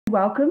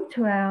Welcome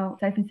to our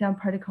Safe and Sound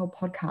Protocol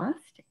podcast.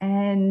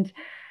 And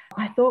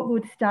I thought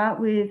we'd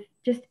start with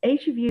just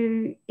each of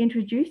you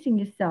introducing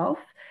yourself,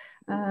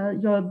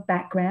 your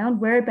background,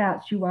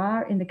 whereabouts you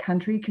are in the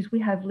country, because we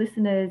have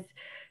listeners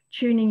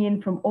tuning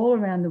in from all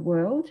around the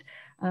world,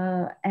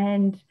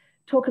 and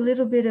talk a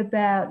little bit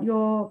about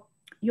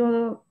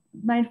your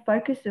main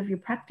focus of your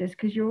practice,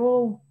 because you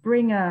all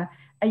bring a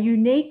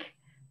unique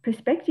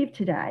perspective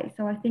today.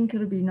 So I think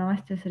it'll be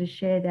nice to sort of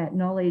share that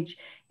knowledge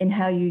in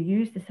how you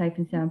use the Safe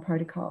and Sound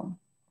protocol.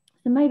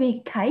 So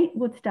maybe Kate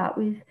would start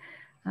with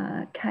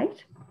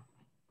Kate.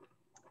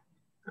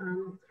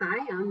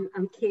 Hi,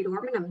 I'm Kate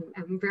Ortman.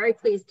 I'm very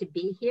pleased to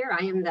be here.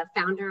 I am the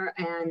founder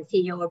and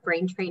CEO of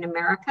Brain Train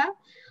America.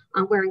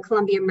 We're in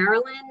Columbia,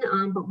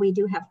 Maryland, but we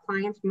do have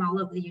clients from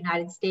all over the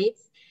United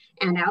States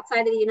and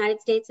outside of the United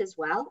States as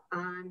well.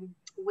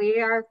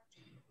 We're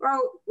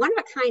one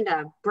of a kind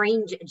of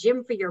brain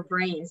gym for your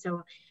brain.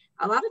 So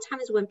a lot of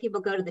times when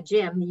people go to the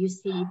gym, you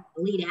see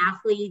elite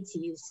athletes,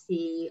 you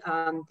see,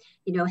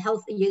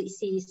 health, you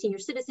see senior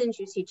citizens,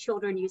 you see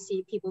children, you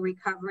see people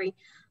recovering.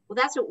 Well,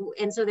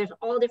 and so there's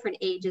all different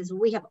ages.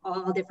 We have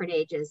all different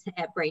ages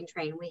at Brain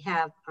Train. We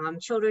have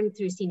children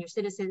through senior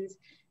citizens,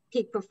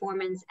 peak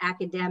performance,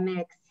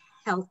 academics,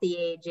 healthy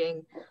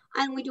aging,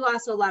 and we do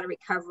also a lot of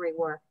recovery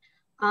work.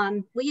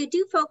 We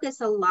do focus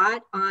a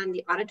lot on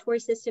the auditory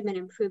system and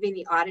improving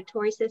the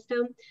auditory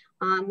system.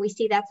 We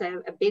see that's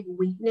a big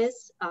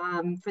weakness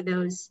for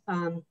those,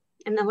 and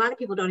a lot of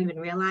people don't even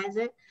realize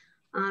it.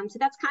 So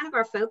that's kind of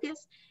our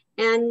focus.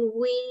 And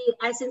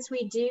since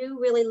we do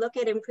really look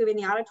at improving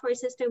the auditory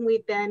system,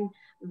 we've been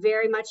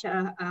very much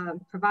a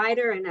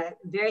provider and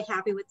very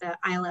happy with the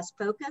ILS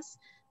focus.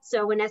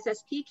 So when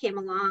SSP came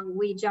along,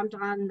 we jumped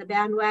on the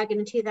bandwagon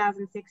in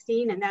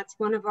 2016, and that's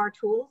one of our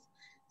tools.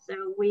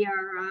 So we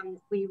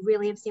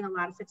really have seen a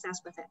lot of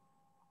success with it.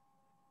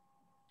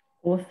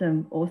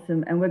 Awesome.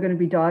 And we're going to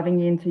be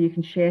diving in so you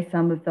can share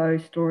some of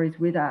those stories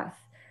with us.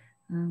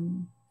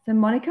 So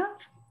Monica,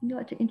 would you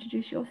like to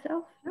introduce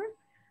yourself?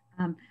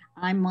 Sure.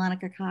 I'm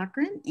Monica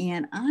Cochran,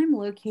 and I'm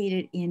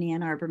located in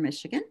Ann Arbor,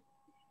 Michigan.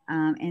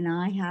 And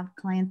I have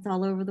clients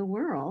all over the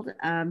world.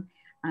 I'm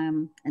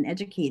an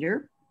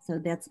educator, so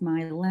that's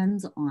my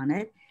lens on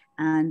it.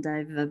 And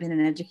I've been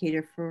an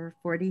educator for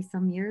 40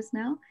 some years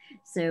now.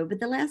 But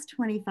the last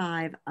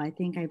 25, I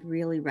think I've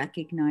really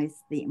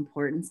recognized the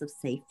importance of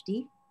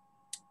safety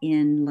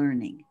in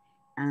learning.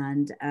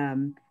 And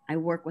I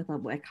work with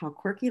what I call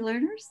quirky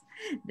learners.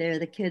 They're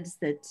the kids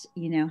that,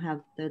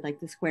 they're like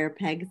the square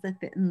pegs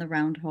that fit in the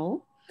round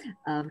hole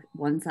of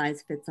one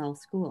size fits all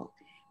school.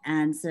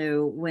 And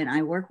so when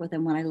I work with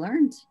them, what I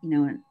learned,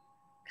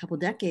 a couple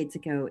decades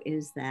ago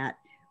is that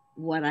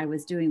what I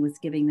was doing was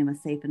giving them a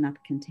safe enough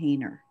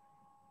container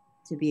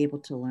to be able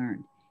to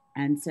learn.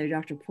 And so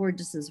Dr.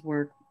 Porges's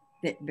work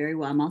fit very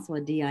well. I'm also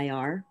a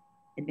DIR,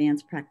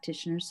 advanced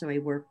practitioner. So I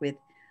work with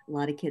a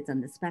lot of kids on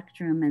the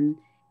spectrum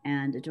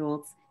and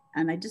adults.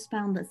 And I just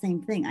found the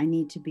same thing. I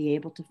need to be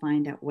able to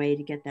find a way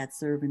to get that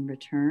serve and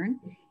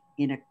return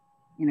in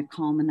a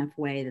calm enough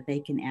way that they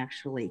can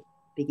actually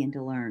begin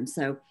to learn.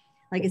 So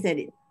like I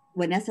said,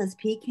 when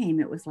SSP came,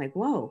 it was like,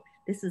 whoa,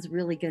 this is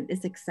really good.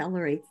 This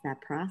accelerates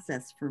that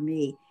process for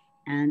me.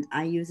 And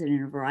I use it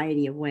in a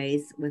variety of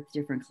ways with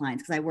different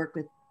clients. Because I work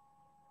with,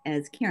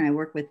 as Karen, I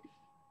work with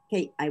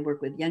Kate, I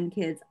work with young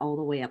kids all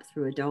the way up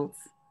through adults.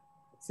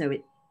 So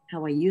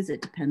how I use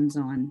it depends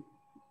on,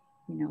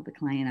 the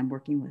client I'm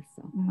working with.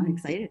 So I'm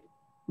excited.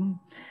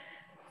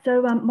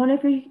 So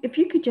Monica, if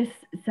you could just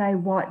say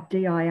what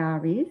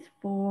DIR is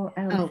for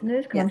our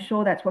listeners, because yes. I'm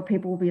sure that's what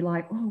people will be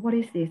like, oh, what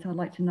is this? I'd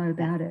like to know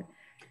about it.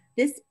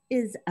 This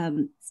is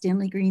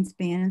Stanley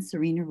Greenspan and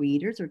Serena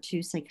Readers, or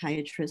two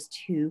psychiatrists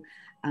who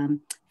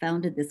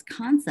founded this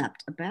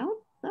concept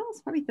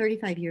it's probably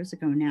 35 years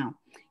ago now.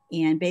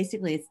 And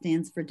basically it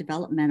stands for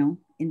developmental,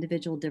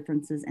 individual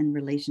differences, and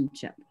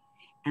relationship.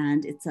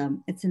 And it's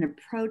an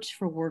approach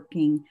for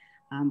working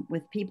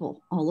with people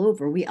all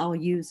over. We all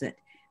use it,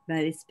 but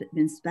it's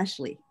been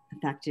especially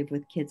effective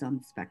with kids on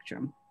the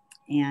spectrum.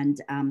 And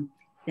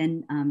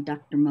then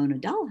Dr. Mona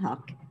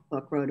Dalhouk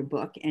wrote a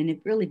book, and it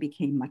really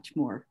became much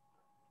more,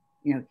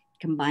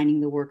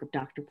 combining the work of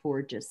Dr.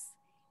 Porges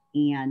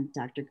and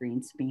Dr.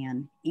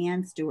 Greenspan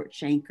and Stuart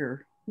Shanker,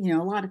 a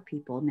lot of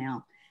people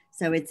now.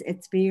 So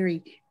it's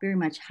very, very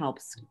much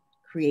helps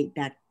create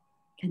that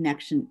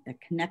connection,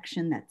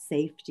 that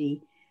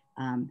safety.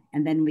 And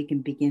then we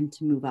can begin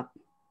to move up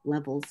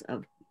levels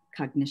of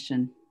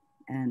cognition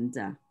and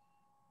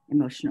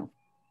emotional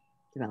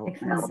development.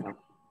 So,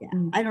 yeah,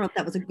 I don't know if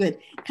that was a good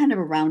kind of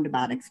a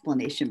roundabout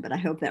explanation, but I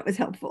hope that was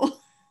helpful.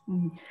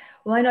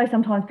 Well, I know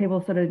sometimes people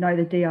sort of know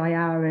the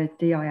DIR as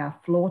DIR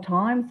floor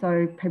time.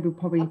 So people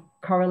probably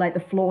correlate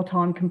the floor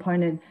time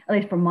component, at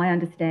least from my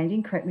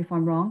understanding, correct me if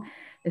I'm wrong,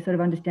 they sort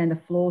of understand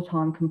the floor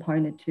time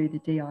component to the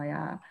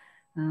DIR.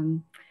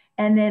 And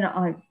then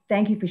I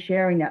thank you for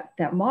sharing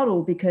that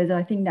model, because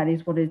I think that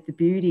is what is the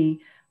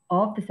beauty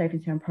of the Safe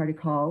and Sound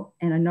protocol.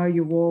 And I know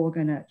you all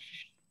are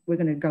we're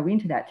going to go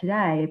into that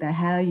today about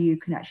how you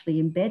can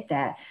actually embed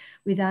that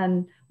with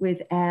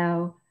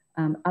our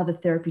other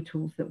therapy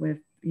tools that we've,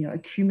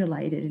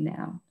 accumulated in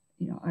our,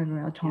 over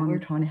our time. We're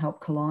trying to help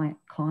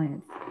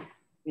clients.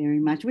 Very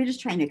much. We're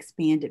just trying to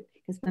expand it,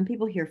 because when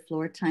people hear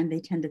floor time, they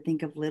tend to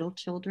think of little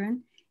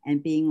children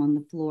and being on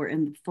the floor.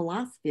 And the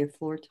philosophy of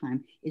floor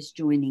time is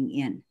joining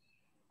in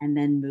and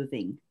then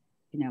moving,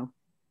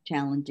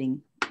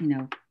 challenging,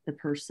 the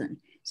person.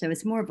 So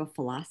it's more of a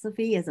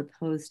philosophy as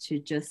opposed to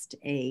just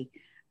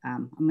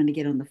I'm going to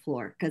get on the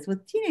floor. Because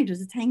with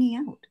teenagers, it's hanging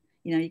out.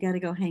 You got to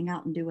go hang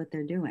out and do what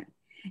they're doing.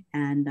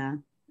 And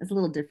it's a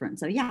little different.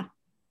 So yeah,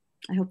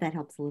 I hope that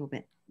helps a little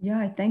bit.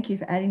 Yeah, thank you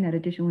for adding that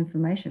additional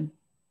information.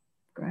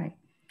 Great.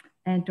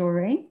 And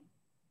Doreen?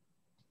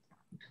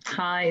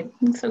 Hi,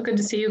 so good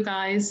to see you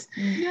guys.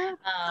 Yeah.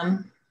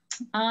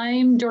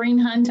 I'm Doreen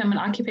Hunt. I'm an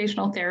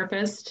occupational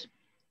therapist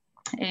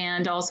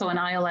and also an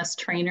ILS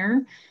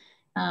trainer.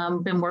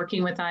 Been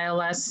working with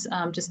ILS,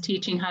 just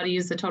teaching how to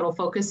use the total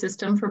focus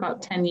system for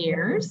about 10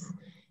 years.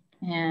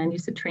 And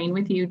used to train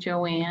with you,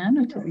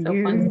 Joanne, which is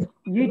so fun.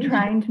 You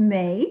trained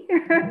me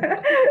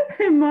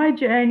in my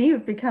journey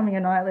of becoming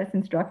an ILS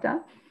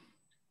instructor.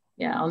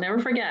 Yeah, I'll never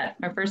forget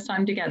our first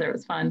time together. It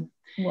was fun.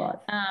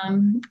 What?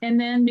 And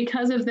then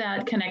because of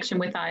that connection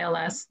with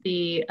ILS,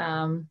 the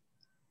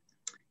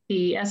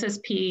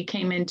SSP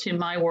came into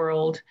my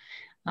world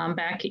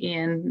back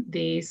in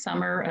the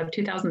summer of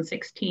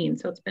 2016.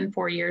 So it's been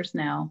 4 years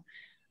now.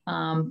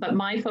 But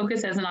my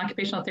focus as an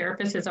occupational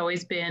therapist has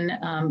always been,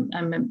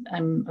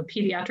 I'm a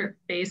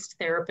pediatric-based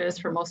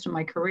therapist for most of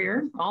my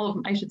career, all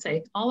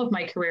of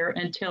my career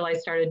until I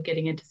started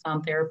getting into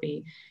sound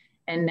therapy.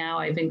 And now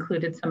I've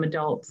included some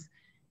adults,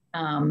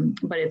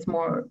 but it's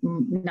more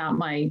not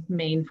my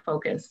main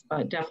focus,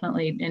 but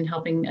definitely in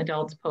helping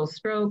adults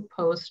post-stroke,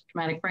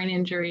 post-traumatic brain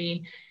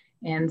injury,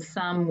 and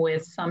some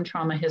with some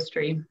trauma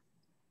history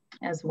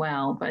as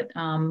well. But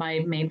my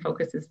main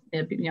focus is,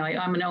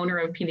 I'm an owner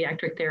of a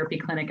pediatric therapy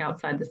clinic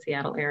outside the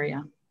Seattle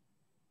area.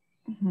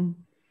 Mm-hmm.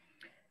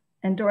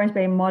 And Doreen's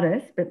being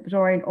modest, but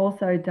Doreen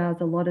also does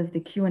a lot of the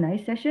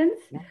Q&A sessions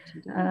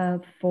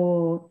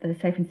for the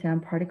Safe and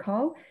Sound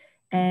protocol,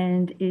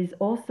 and is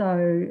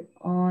also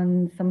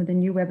on some of the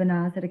new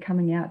webinars that are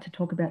coming out to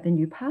talk about the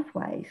new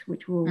pathways,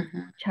 which we'll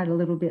chat a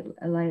little bit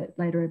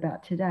later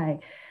about today.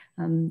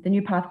 The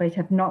new pathways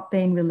have not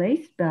been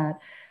released, but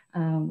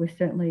we're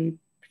certainly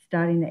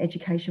starting the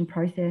education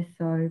process,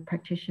 so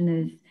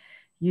practitioners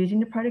using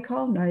the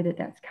protocol know that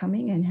that's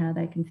coming and how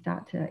they can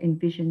start to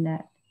envision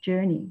that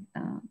journey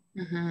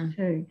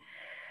too.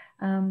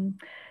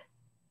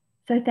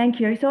 So thank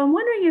you. So I'm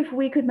wondering if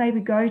we could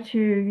maybe go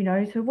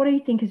to, so what do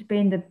you think has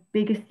been the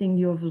biggest thing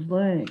you've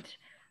learned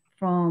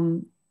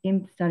from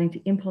starting to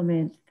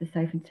implement the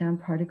Safe and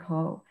Sound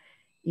protocol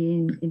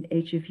in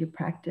each of your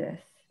practice?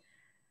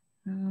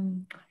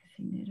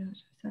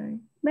 So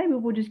maybe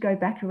we'll just go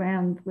back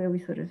around where we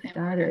sort of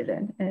started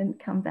and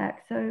come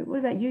back. So what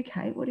about you,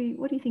 Kate? What do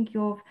you think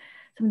some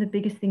of the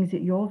biggest things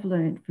that you've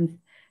learned from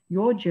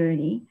your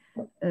journey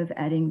of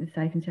adding the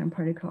Safe and Sound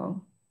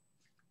protocol?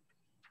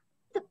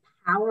 The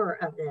power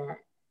of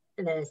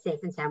the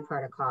Safe and Sound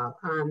protocol.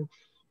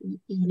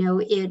 In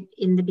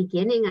the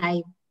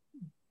beginning,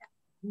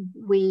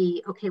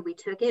 we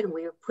took it and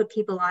we put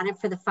people on it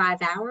for the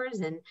 5 hours,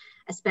 and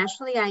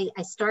especially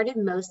I started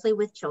mostly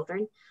with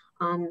children.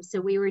 So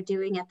we were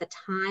doing at the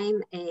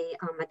time a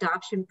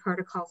adoption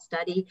protocol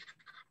study,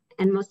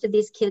 and most of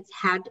these kids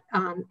had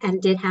and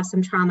did have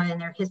some trauma in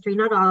their history.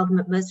 Not all of them,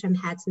 but most of them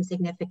had some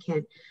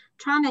significant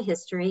trauma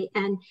history,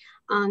 and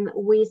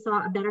we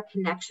saw a better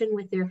connection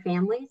with their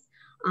families.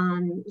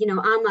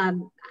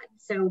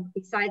 So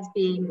besides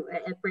being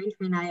a brain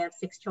trainer, I have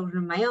 6 children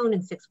of my own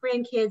and 6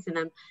 grandkids, and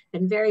I've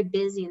been very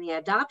busy in the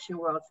adoption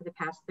world for the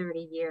past 30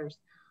 years,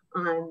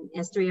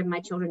 as 3 of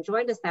my children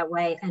joined us that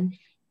way.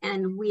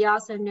 And we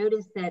also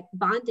noticed that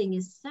bonding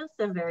is so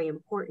very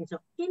important. So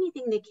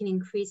anything that can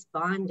increase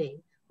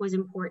bonding was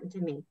important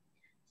to me.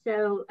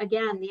 So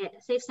again, the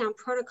Safe Sound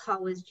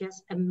protocol was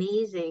just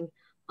amazing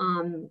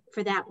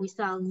for that. We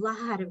saw a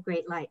lot of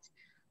great lights.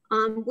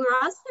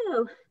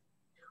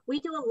 We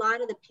do a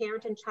lot of the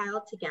parent and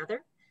child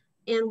together,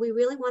 and we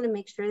really want to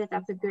make sure that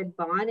that's a good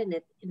bond, and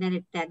that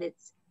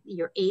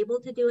you're able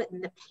to do it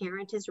and the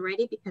parent is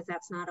ready, because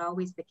that's not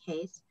always the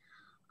case.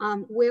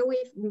 Where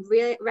we've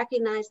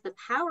recognized the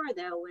power,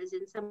 though, was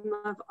in some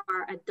of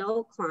our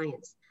adult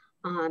clients,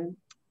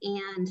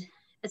 and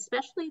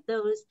especially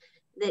those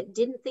that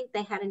didn't think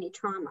they had any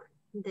trauma,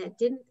 that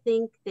didn't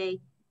think they,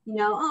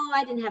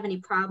 I didn't have any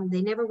problem.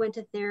 They never went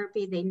to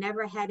therapy. They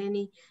never had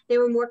any. They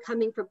were more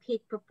coming for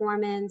peak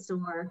performance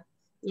or,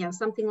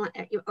 something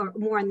like, or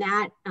more in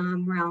that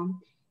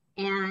realm.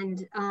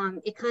 And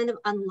it kind of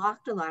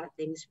unlocked a lot of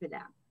things for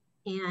them.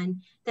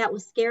 And that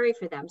was scary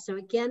for them. So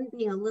again,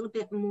 being a little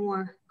bit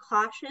more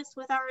cautious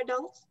with our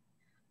adults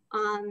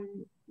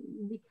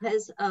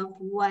because of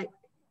what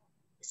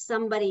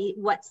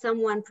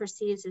someone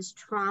perceives as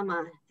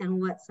trauma and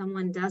what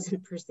someone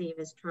doesn't perceive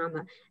as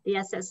trauma. The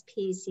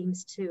SSP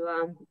seems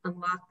to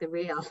unlock the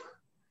real,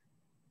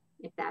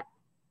 if that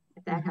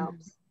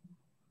helps.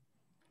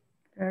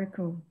 Very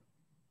cool.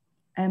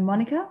 And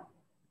Monica?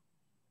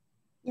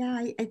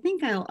 Yeah, I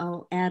think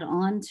I'll add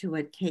on to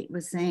what Kate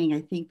was saying.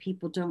 I think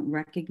people don't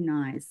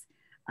recognize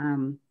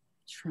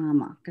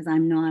trauma because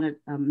I'm not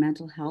a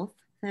mental health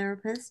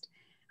therapist.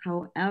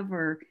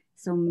 However,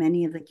 so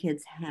many of the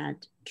kids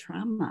had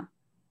trauma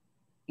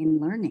in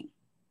learning,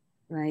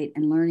 right?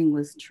 And learning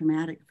was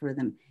traumatic for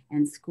them,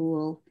 and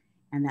school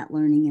and that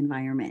learning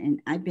environment.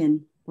 And I've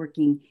been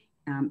working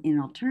in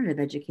alternative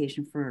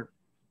education for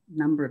a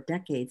number of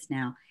decades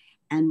now.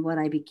 And what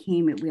I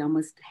became, we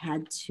almost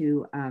had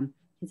to,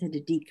 kids had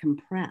to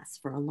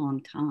decompress for a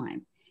long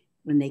time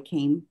when they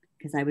came,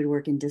 because I would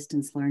work in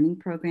distance learning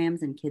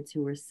programs and kids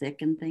who were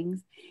sick and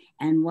things.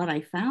 And what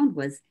I found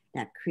was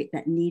that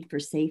need for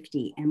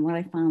safety. And what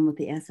I found with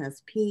the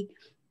SSP,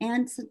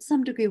 and to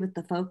some degree with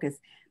the focus,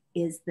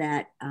 is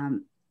that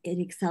it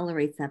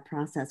accelerates that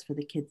process for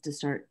the kids to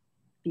start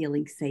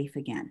feeling safe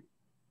again.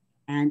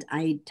 And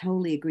I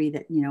totally agree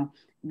that, you know,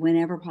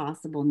 whenever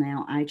possible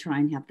now, I try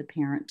and have the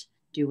parent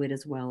do it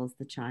as well as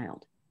the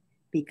child,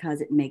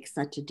 because it makes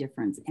such a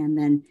difference. And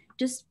then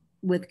just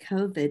with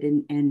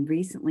COVID and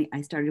recently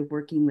I started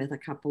working with a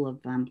couple of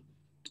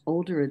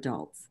older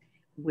adults,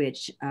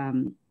 which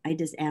I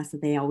just ask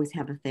that they always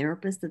have a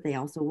therapist that they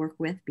also work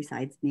with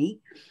besides me.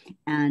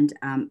 And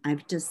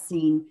I've just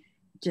seen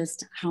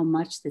just how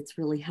much that's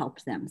really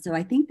helped them. So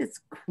I think that's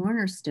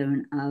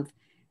cornerstone of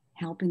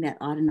helping that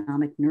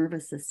autonomic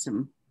nervous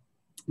system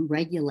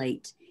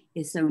regulate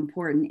is so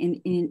important.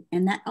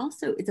 And that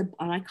also is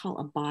what I call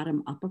a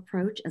bottom up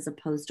approach, as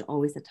opposed to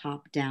always a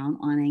top down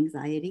on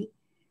anxiety.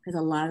 Because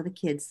a lot of the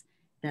kids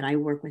that I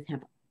work with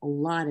have a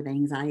lot of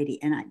anxiety,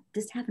 and I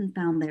just haven't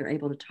found they're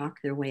able to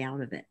talk their way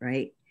out of it,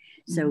 right?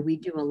 Mm-hmm. So we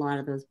do a lot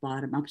of those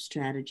bottom up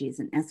strategies,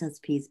 and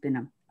SSP has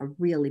been a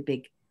really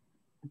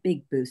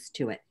big boost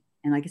to it.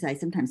 And like I said, I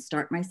sometimes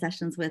start my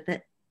sessions with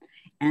it.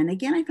 And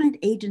again, I find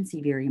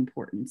agency very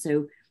important.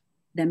 So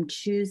them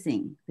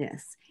choosing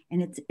this,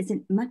 and it's a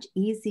much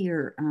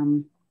easier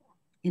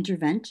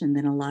intervention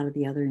than a lot of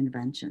the other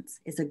interventions.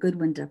 It's a good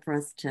one for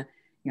us to,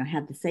 you know,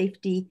 have the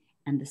safety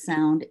and the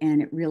sound,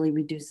 and it really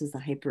reduces the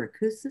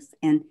hyperacusis.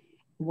 And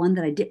one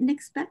that I didn't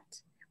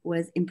expect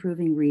was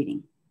improving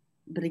reading.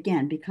 But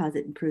again, because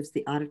it improves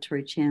the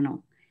auditory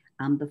channel,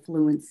 the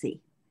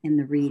fluency in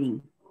the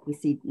reading, we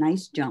see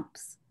nice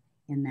jumps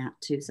in that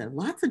too. So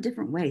lots of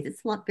different ways.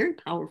 It's very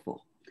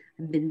powerful.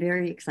 I've been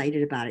very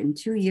excited about it. In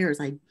 2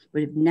 years, I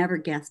would have never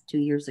guessed 2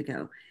 years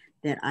ago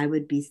that I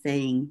would be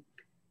saying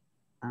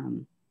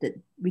that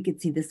we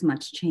could see this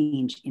much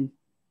change in,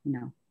 you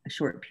know, a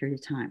short period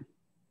of time.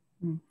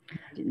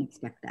 I didn't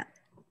expect that.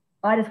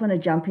 I just want to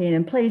jump in,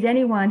 and please,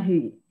 anyone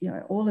who, you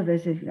know, all of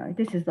us, if, you know,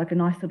 this is like a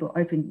nice little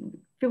open,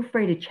 feel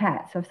free to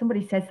chat. So if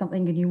somebody says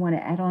something and you want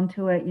to add on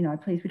to it, you know,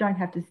 please, we don't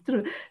have to sort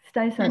of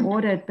stay so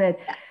ordered, but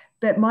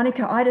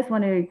Monica, I just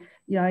want to,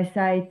 you know,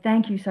 say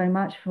thank you so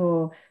much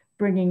for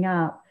bringing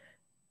up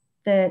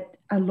that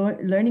a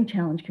learning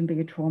challenge can be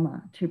a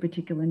trauma to a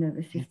particular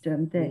nervous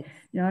system. That,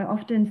 you know,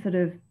 often sort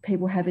of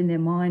people have in their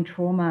mind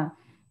trauma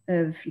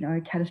of, you know,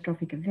 a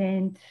catastrophic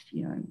event,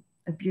 you know,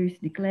 abuse,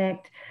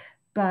 neglect,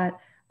 but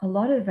a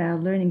lot of our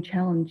learning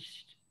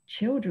challenged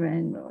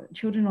children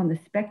on the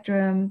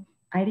spectrum,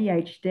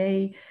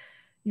 ADHD,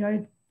 you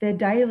know, their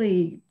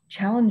daily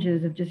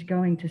challenges of just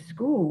going to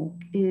school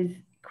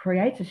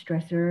creates a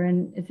stressor,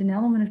 and it's an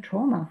element of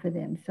trauma for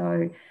them.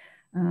 So,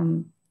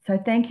 so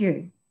thank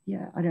you.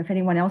 Yeah, I don't know if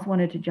anyone else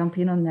wanted to jump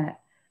in on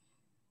that.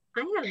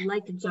 I'd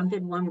like to jump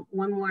in one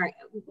more,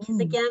 because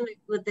again,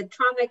 with the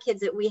trauma kids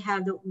that we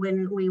had,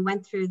 when we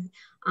went through,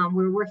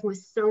 we were working with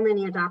so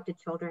many adopted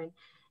children,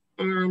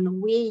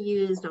 and we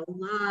used a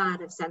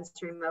lot of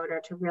sensory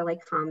motor to really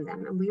calm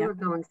them. And we were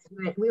going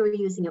through it. We were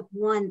using it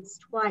once,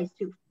 twice,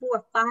 3,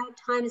 4, 5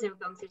 times. They were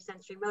going through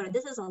sensory motor.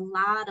 This is a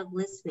lot of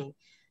listening.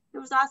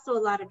 There was also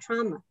a lot of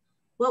trauma.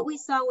 What we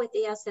saw with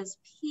the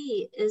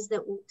SSP is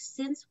that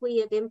since we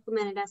have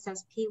implemented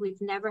SSP,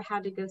 we've never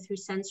had to go through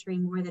sensory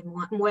more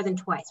than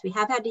twice. We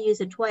have had to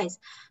use it twice,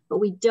 but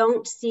we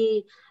don't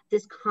see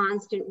this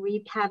constant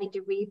having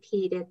to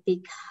repeat it,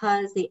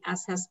 because the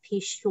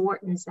SSP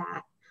shortens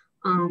that.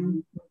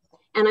 And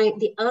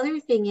the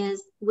other thing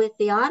is, with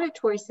the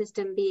auditory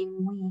system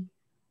being weak,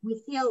 we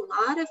see a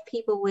lot of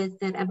people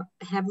that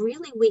have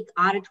really weak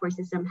auditory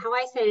system. How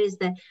I say it is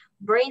the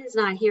brain's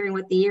not hearing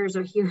what the ears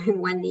are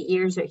hearing when the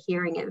ears are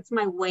hearing it. It's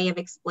my way of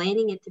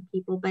explaining it to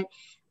people. But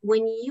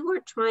when you are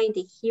trying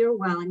to hear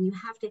well, and you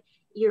have to,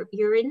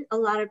 you're in a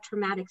lot of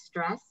traumatic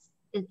stress.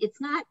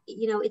 It's not,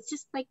 you know, it's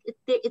just like,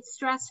 it's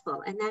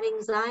stressful. And that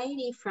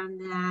anxiety from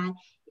that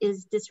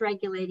is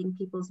dysregulating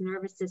people's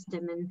nervous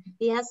system. And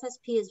the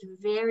SSP is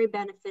very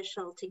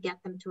beneficial to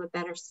get them to a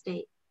better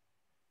state.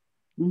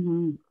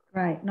 Mm-hmm.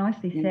 Right,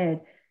 nicely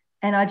said.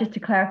 And just to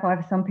clarify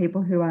for some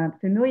people who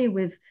aren't familiar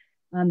with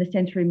the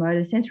sensory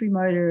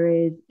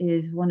motor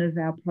is one of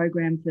our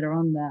programs that are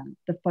on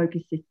the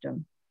focus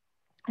system.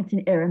 It's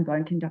an air and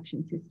bone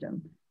conduction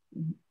system.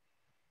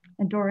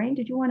 And Doreen,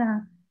 did you want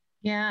to?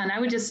 Yeah, and I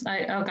would just,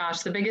 oh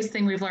gosh, the biggest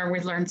thing we've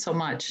learned so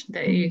much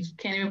that you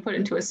can't even put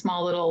into a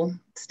small little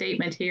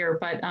statement here,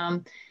 but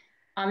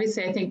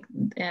obviously, I think,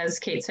 as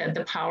Kate said,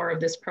 the power of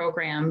this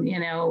program,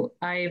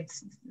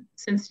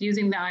 since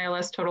using the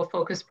ILS Total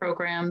Focus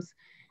programs,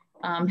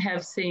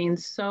 have seen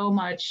so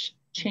much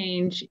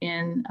change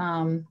in,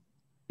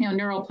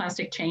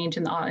 neuroplastic change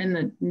in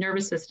the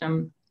nervous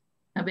system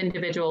of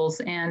individuals.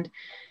 And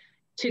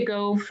to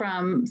go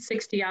from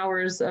 60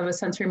 hours of a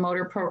sensory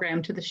motor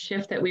program to the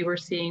shift that we were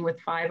seeing with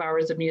 5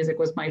 hours of music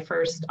was my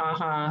first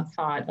aha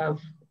thought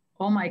of,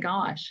 oh my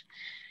gosh.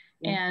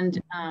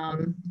 And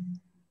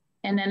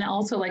then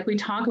also, like we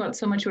talk about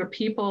so much where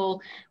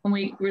people, when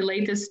we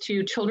relate this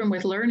to children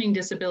with learning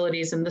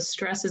disabilities and the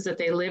stresses that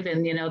they live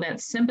in,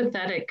 that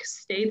sympathetic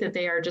state that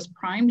they are just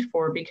primed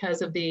for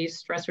because of the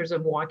stressors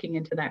of walking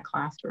into that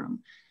classroom,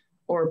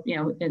 or,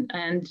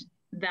 and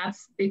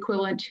that's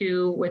equivalent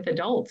to with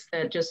adults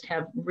that just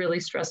have really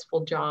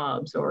stressful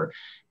jobs or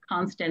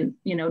constant,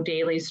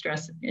 daily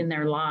stress in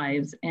their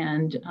lives.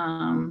 And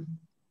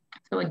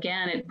so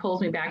again, it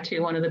pulls me back to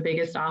one of the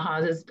biggest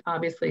ahas is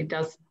obviously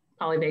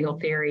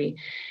polyvagal theory,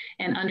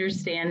 and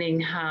understanding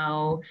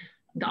how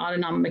the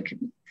autonomic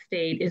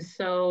state is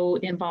so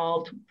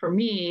involved for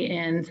me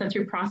in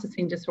sensory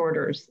processing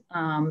disorders.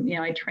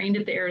 I trained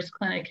at the ARIS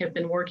Clinic, have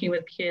been working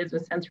with kids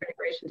with sensory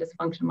integration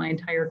dysfunction my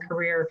entire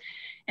career,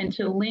 and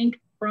to link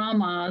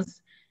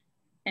traumas,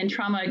 and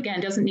trauma again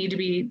doesn't need to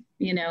be,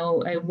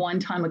 a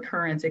one-time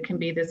occurrence. It can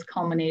be this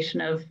culmination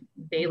of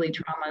daily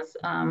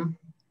traumas,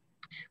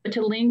 but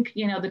to link,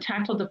 the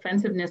tactile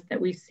defensiveness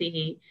that we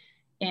see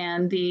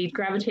and the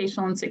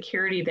gravitational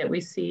insecurity that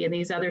we see and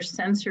these other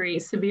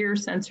severe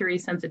sensory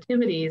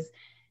sensitivities,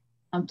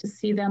 to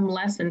see them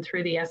lessen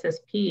through the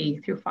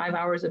SSP, through 5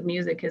 hours of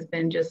music, has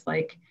been just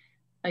like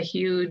a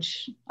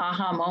huge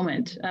aha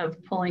moment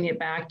of pulling it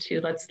back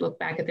to, let's look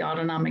back at the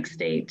autonomic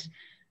state,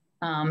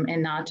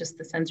 and not just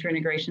the sensory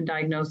integration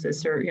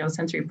diagnosis or,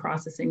 sensory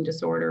processing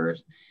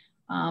disorders.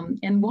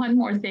 And one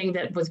more thing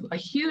that was a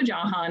huge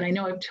aha, and I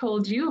know I've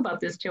told you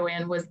about this,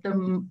 Joanne, was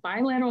the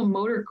bilateral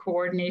motor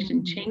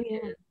coordination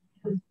changes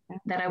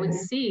that I would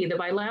see, the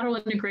bilateral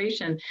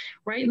integration,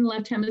 right and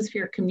left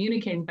hemisphere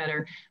communicating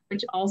better,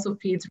 which also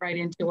feeds right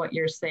into what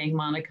you're saying,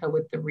 Monica,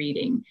 with the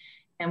reading.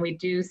 And we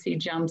do see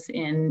jumps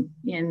in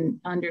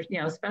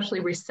especially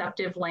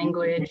receptive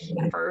language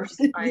first,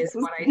 is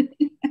what I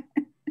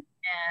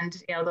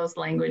and those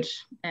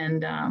language.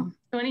 And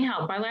so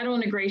anyhow, bilateral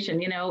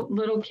integration,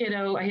 little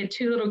kiddo, I had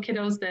 2 little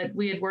kiddos that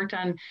we had worked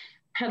on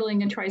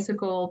pedaling a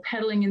tricycle,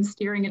 pedaling and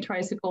steering a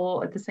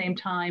tricycle at the same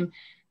time.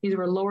 These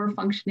were lower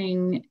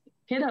functioning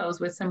kiddos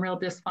with some real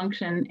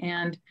dysfunction.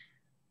 And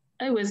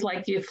it was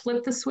like you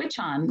flip the switch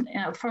on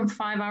from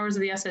 5 hours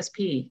of the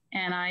SSP.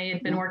 And I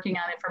had been working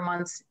on it for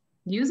months,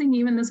 using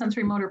even the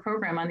sensory motor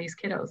program on these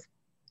kiddos.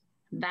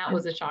 That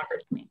was a shocker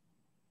to me.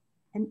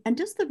 And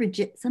just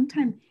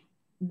sometimes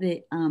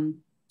the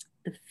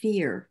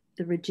fear,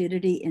 the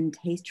rigidity in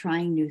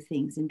trying new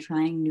things and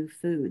trying new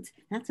foods.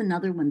 That's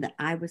another one that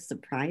I was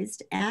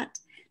surprised at,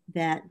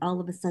 that all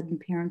of a sudden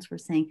parents were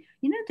saying,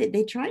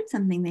 they tried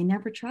something they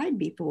never tried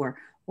before,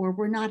 or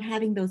we're not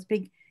having those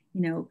big,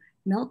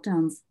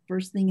 meltdowns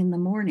first thing in the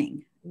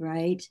morning,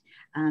 right?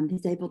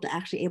 He's able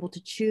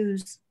to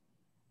choose,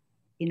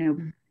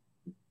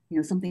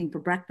 something for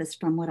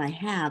breakfast from what I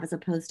have, as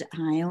opposed to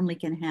I only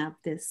can have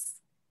this,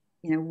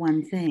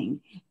 one thing.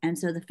 And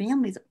so the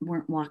families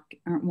aren't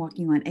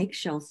walking on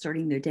eggshells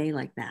starting their day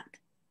like that,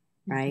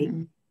 right?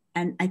 Mm-hmm.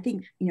 And I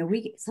think,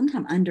 we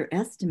sometimes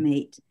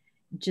underestimate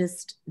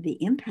just the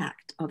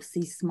impact of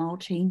these small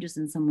changes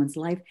in someone's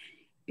life,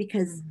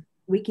 because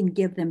we can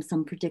give them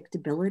some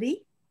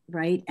predictability,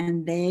 right?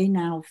 And they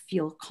now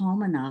feel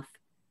calm enough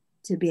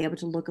to be able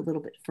to look a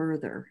little bit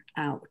further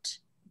out,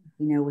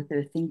 with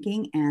their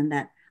thinking, and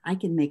that I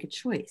can make a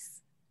choice.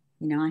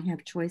 I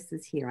have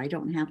choices here. I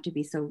don't have to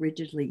be so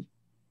rigidly.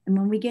 And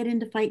when we get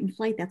into fight and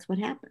flight, that's what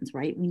happens,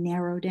 right? We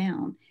narrow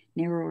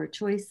our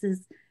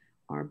choices.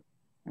 Our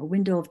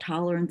window of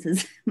tolerance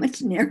is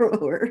much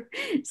narrower.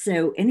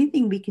 So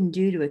anything we can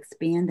do to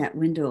expand that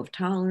window of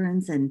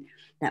tolerance and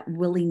that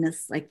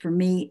willingness, like for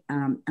me,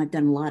 I've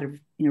done a lot of,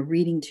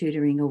 reading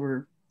tutoring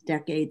over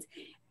decades.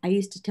 I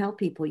used to tell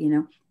people,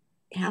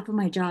 half of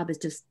my job is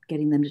just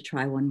getting them to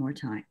try one more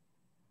time,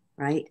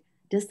 right?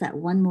 Just that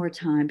one more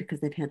time,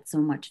 because they've had so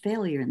much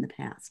failure in the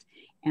past.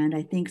 And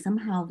I think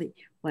somehow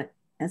what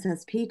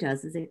SSP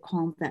does is it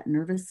calms that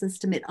nervous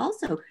system. It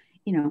also,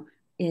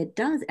 it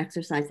does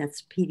exercise that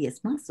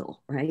stapedius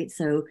muscle, right?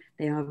 So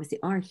they obviously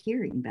are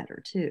hearing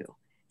better too.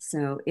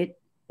 So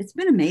it's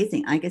been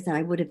amazing. I guess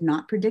I would have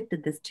not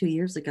predicted this 2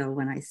 years ago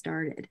when I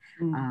started,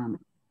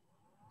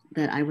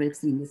 that I would have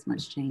seen this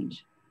much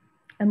change.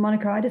 And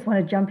Monica, I just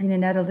want to jump in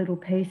and add a little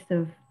piece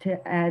to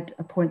add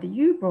a point that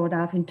you brought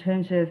up in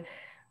terms of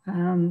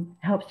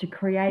helps to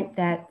create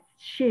that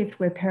shift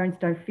where parents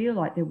don't feel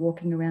like they're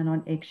walking around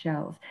on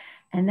eggshells.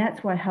 And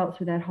that's what helps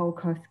with that whole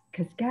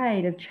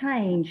cascade of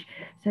change.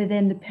 So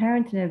then the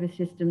parent's nervous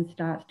system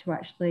starts to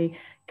actually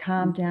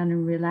calm down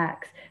and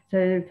relax.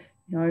 So,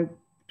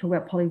 talk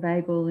about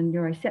polyvagal and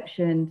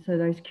neuroception. So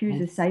those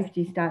cues of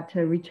safety start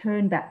to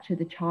return back to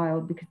the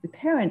child because the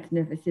parent's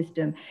nervous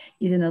system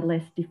is in a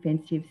less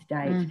defensive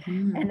state.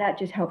 And that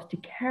just helps to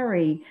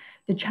carry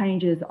the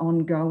changes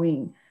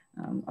ongoing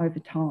over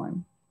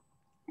time.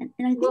 And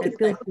I think it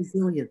builds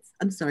resilience.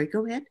 I'm sorry,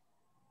 go ahead.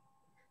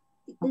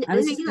 We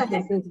did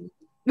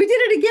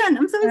it again.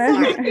 I'm so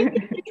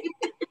sorry.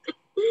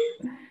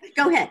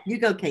 Go ahead. You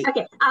go, Kate.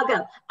 Okay, I'll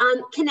go.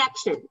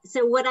 Connection.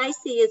 So what I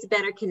see is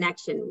better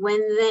connection.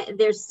 When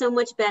there's so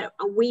much better,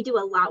 we do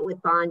a lot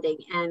with bonding.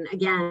 And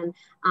again,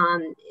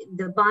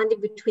 the bonding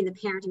between the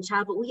parent and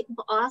child, but we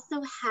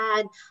also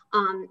had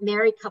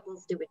married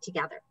couples do it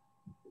together.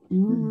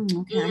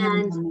 Okay.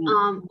 And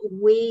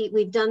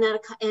we've done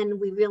that, and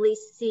we really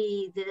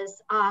see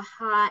this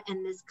aha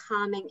and this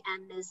calming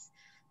and this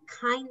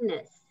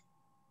kindness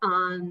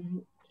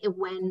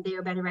when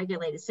they're better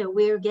regulated. So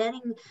we're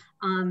getting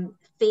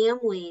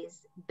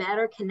families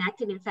better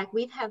connected. In fact,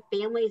 we've had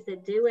families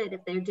that do it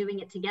if they're doing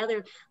it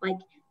together. Like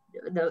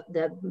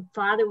the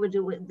father would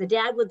do it, the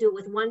dad will do it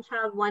with one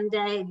child one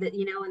day, that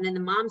and then the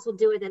moms will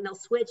do it, and they'll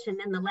switch, and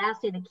then the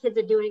last day the kids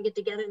are doing it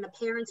together and the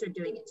parents are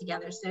doing it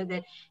together, so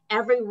that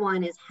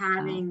everyone is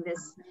having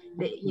this.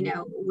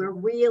 We're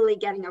really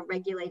getting a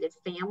regulated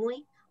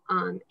family.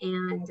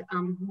 And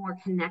more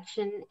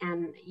connection.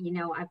 And,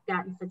 I've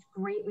gotten such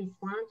great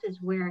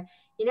responses where,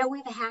 we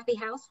have a happy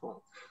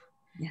household.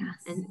 Yes.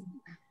 And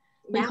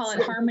we call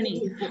it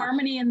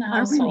harmony in the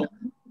household.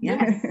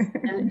 Yes.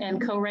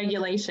 and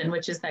co-regulation,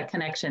 which is that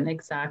connection.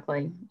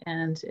 Exactly.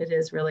 And it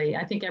is really,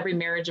 I think every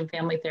marriage and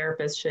family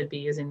therapist should be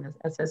using the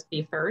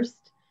SSP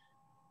first.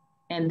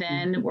 And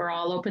then we're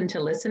all open to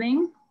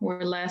listening.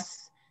 We're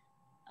less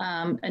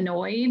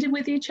annoyed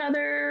with each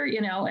other,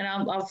 and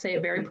I'll say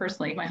it very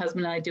personally. My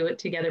husband and I do it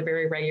together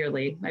very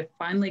regularly. I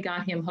finally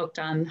got him hooked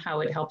on how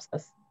it helps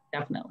us,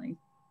 definitely.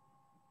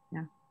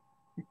 Yeah.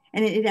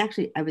 And it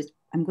actually,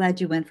 I'm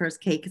glad you went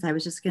first, Kate, because I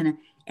was just going to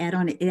add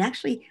on it. It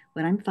actually,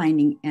 what I'm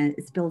finding,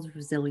 it builds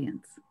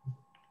resilience.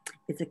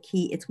 It's a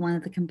key, it's one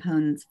of the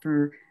components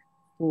for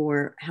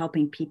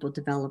helping people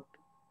develop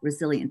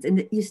resilience.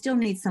 And you still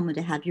need someone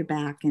to have your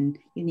back, and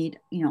you need,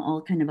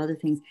 all kind of other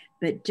things,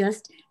 but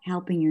just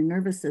helping your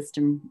nervous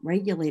system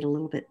regulate a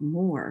little bit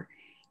more,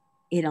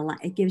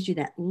 it gives you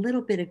that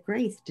little bit of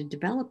grace to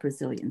develop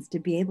resilience, to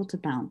be able to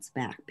bounce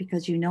back,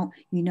 because you're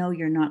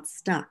not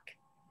stuck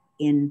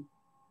in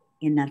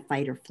that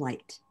fight or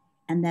flight.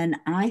 And then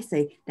I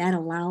say that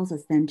allows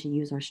us then to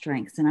use our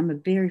strengths. And I'm a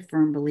very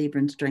firm believer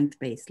in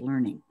strength-based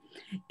learning.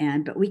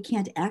 But we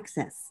can't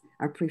access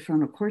our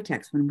prefrontal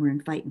cortex when we're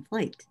in fight and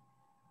flight.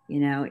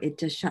 It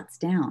just shuts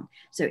down.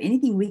 So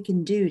anything we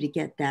can do to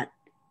get that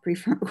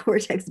prefrontal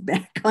cortex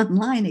back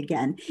online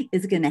again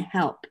is going to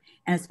help.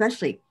 And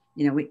especially,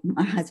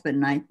 my husband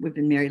and I, we've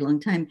been married a long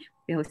time.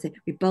 We always say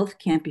we both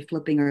can't be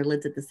flipping our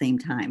lids at the same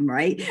time,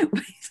 right?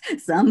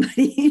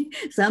 Somebody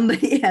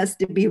has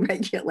to be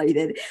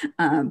regulated.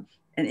 And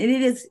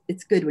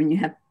it's good when you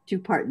have two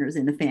partners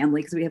in the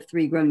family, because we have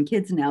 3 grown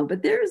kids now,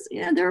 but there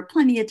are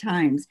plenty of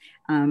times,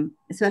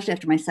 especially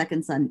after my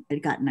second son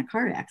had gotten in a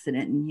car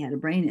accident and he had a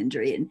brain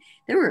injury, and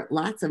there were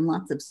lots and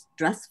lots of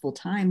stressful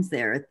times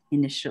there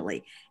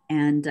initially.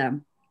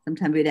 And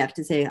sometimes we'd have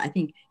to say, I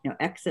think,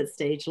 exit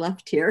stage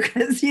left here,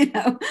 because,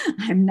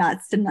 I'm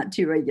not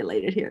too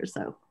regulated here.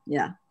 So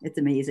yeah, it's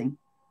amazing.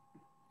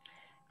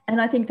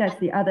 And I think that's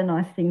the other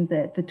nice thing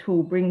that the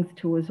tool brings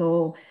to us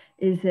all,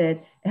 is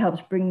that it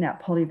helps bring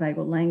that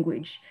polyvagal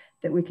language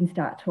that we can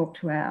start to talk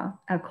to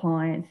our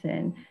clients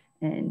and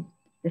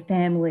the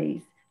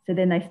families. So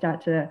then they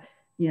start to,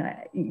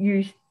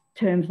 use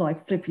terms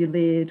like flip your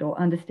lid, or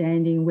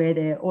understanding where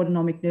their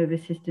autonomic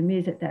nervous system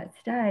is at that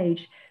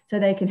stage, so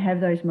they can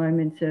have those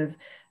moments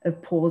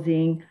of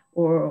pausing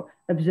or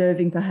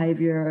observing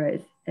behavior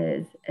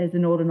as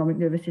an autonomic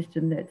nervous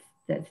system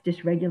that's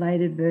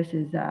dysregulated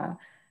versus, a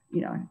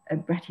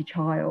bratty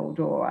child,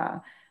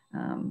 or,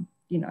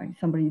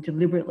 somebody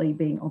deliberately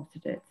being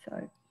obstinate.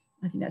 So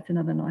I think that's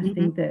another nice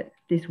thing that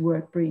this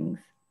work brings.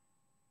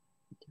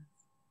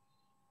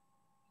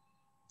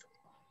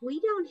 We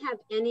don't have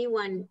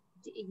anyone,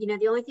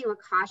 the only thing we're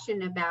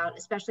cautioned about,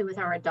 especially with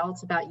our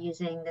adults, about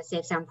using the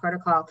Safe Sound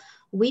protocol,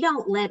 we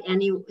don't let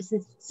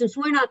since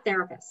we're not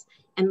therapists,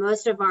 and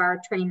most of our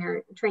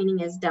training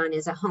is done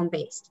as a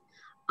home-based.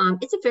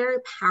 It's a very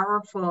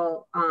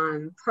powerful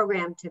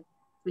program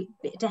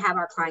to have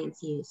our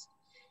clients use.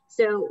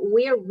 So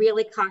we are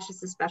really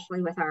cautious,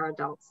 especially with our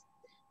adults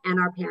and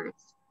our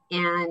parents.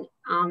 And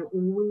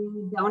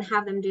we don't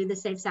have them do the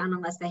Safe Sound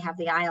unless they have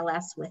the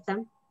ILS with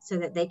them, so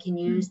that they can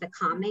use the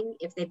calming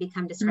if they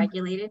become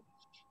dysregulated.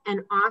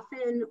 And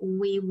often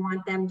we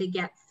want them to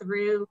get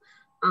through,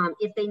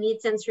 if they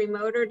need sensory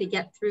motor, to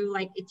get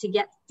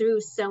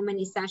through so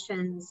many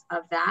sessions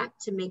of that,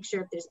 to make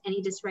sure if there's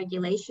any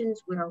dysregulations,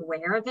 we're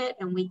aware of it,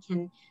 and we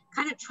can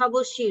kind of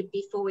troubleshoot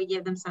before we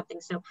give them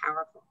something so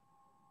powerful.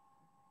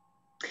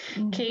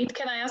 Kate,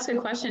 can I ask a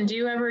question? Do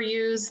you ever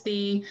use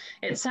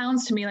it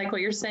sounds to me like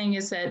what you're saying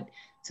is that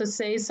So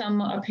say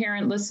a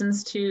parent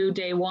listens to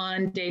day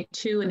 1, day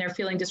 2, and they're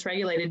feeling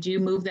dysregulated. Do you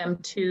move them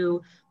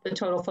to the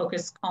total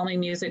focus calming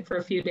music for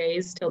a few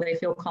days till they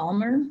feel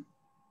calmer?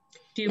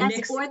 Do you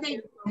mix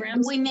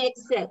programs? We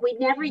mix it. We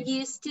never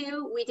used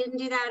to. We didn't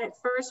do that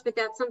at first, but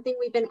that's something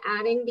we've been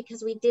adding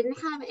because we didn't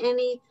have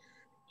any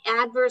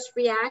adverse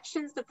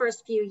reactions the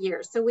first few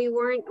years. So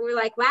we're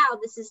like, wow,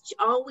 this is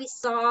all we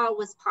saw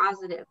was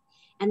positive.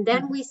 And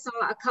then we saw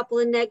a couple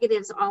of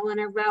negatives all in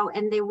a row,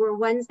 and they were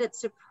ones that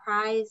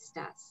surprised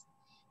us.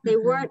 They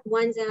weren't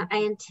ones that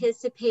I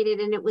anticipated,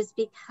 and it was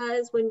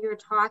because when you're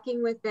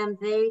talking with them,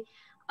 I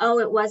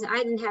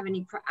didn't have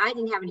any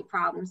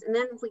problems. And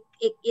then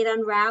it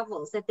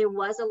unravels that there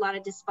was a lot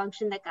of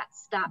dysfunction that got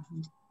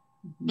stuffed,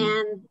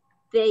 and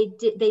they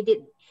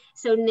did.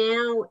 So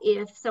now,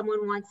 if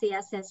someone wants the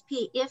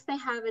SSP, if they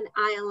have an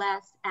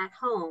ILS at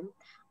home,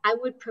 I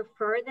would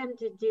prefer them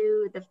to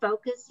do the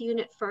focus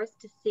unit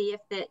first to see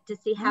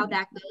how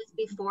that goes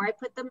before I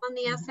put them on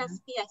the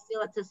SSP. I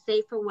feel it's a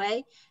safer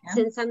way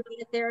since I'm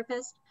not a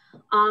therapist.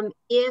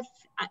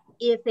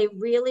 If they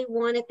really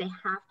want it, they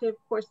have to, of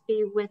course,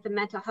 be with a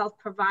mental health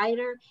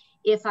provider.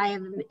 If I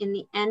am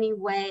in any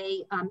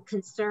way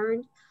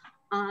concerned,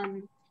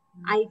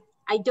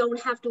 I don't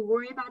have to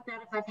worry about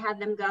that if I've had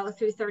them go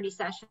through 30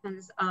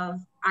 sessions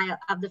of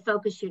the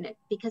focus unit,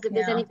 because if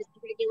there's any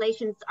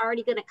dysregulation, it's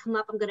already going to come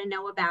up. I'm going to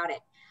know about it,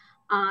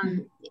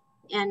 and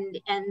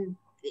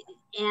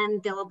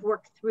they'll have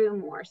worked through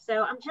more.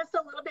 So I'm just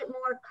a little bit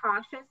more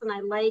cautious, and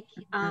I like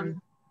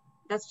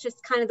that's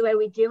just kind of the way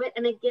we do it.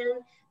 And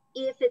again,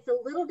 if it's a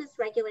little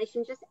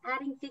dysregulation, just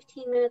adding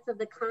 15 minutes of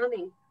the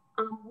calming,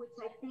 which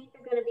I think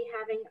they're going to be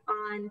having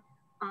on.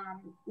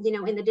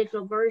 In the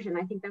digital version.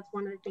 I think that's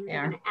one of the things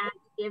they're going to add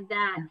to give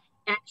that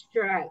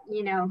extra,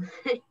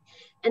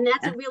 and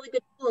that's a really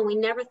good tool. And we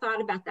never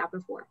thought about that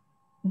before.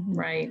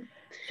 Right.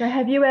 So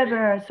have you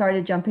ever, sorry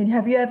to jump in,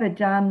 have you ever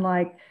done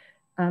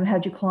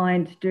had your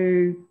clients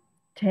do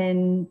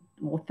 10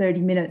 or 30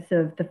 minutes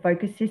of the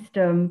focus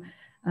system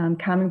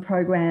calming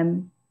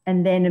program,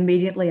 and then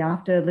immediately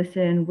after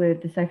listen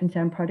with the safe and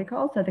sound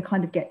protocol, so they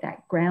kind of get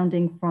that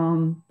grounding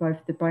from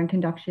both the bone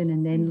conduction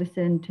and then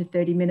listen to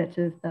 30 minutes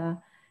of the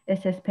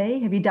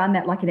SSP? Have you done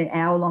that in an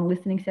hour-long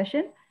listening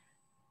session?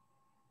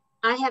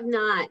 I have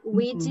not.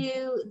 We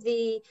use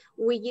the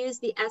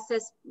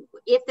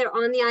if they're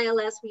on the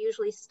ILS, we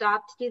usually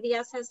stop to do the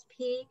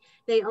SSP.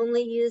 They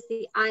only use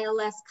the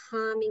ILS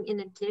calming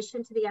in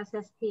addition to the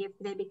SSP if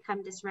they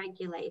become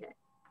dysregulated.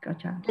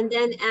 Gotcha. And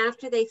then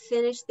after they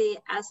finish the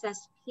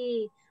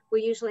SSP,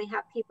 we usually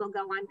have people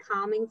go on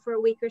calming for a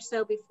week or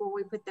so before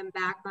we put them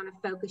back on a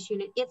focus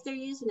unit, if they're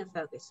using a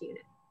focus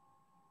unit.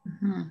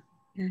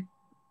 Okay.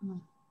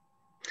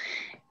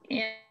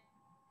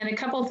 And a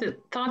couple of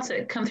thoughts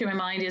that come through my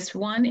mind is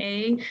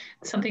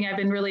something I've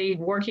been really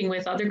working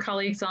with other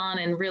colleagues on,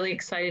 and really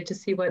excited to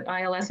see what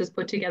ILS has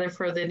put together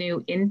for the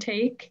new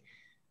intake.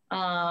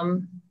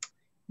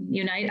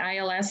 Unite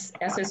ILS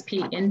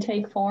SSP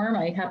intake form.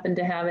 I happen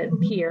to have it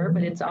here,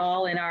 but it's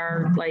all in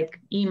our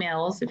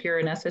emails if you're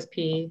an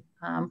SSP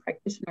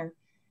practitioner.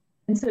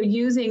 And so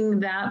using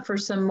that for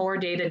some more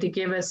data to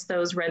give us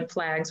those red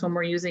flags when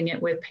we're using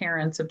it with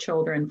parents of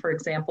children, for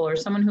example, or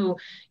someone who,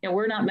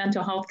 we're not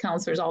mental health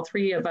counselors, all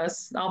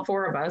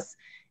four of us.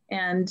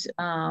 And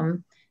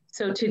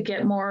so to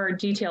get more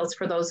details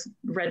for those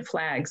red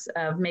flags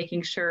of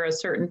making sure a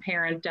certain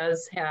parent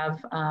does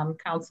have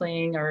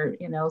counseling or,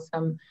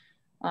 some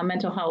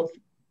mental health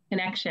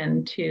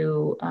connection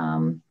to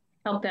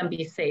help them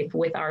be safe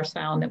with our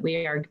sound that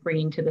we are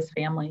bringing to this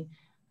family.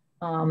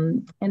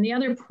 And the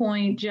other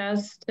point,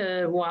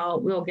 while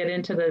we'll get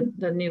into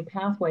the new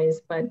pathways,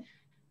 but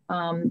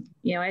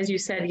as you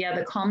said,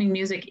 the calming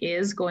music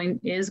is going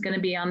to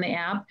be on the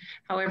app.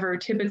 However,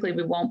 typically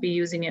we won't be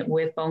using it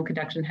with bone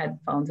conduction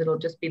headphones. It'll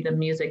just be the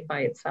music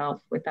by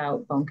itself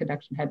without bone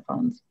conduction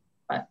headphones.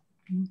 But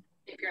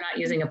if you're not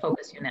using a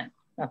focus unit,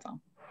 that's all.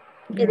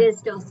 It is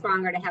still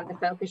stronger to have the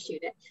focus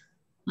unit.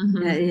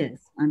 Yeah, it is,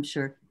 I'm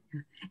sure.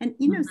 And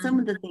some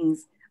of the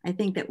things I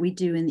think that we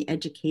do in the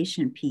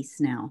education piece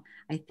now.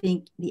 I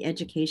think the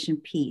education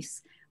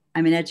piece,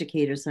 I'm an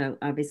educator, so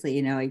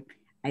obviously,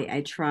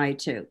 I try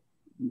to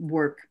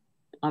work,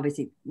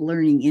 obviously,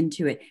 learning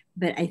into it.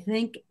 But I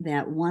think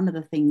that one of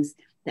the things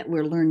that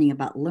we're learning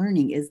about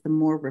learning is the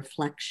more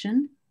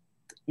reflection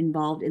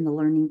involved in the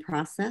learning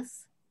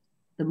process,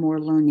 the more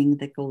learning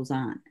that goes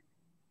on.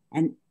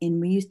 And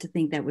we used to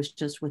think that was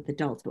just with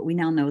adults, but we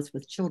now know it's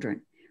with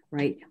children.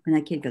 Right? When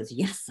that kid goes,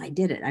 yes, I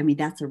did it. I mean,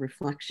 that's a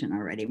reflection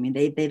already. I mean,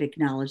 they've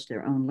acknowledged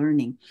their own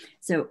learning.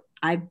 So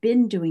I've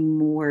been doing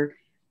more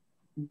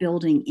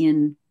building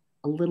in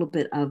a little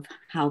bit of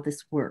how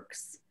this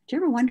works. Do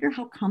you ever wonder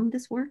how come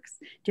this works?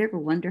 Do you ever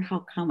wonder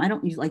how come? I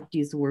don't like to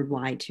use the word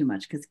why too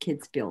much because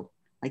kids feel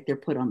like they're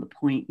put on the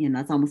point.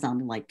 It's almost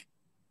sounding like,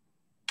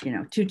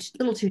 too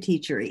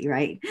teachery,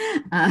 right?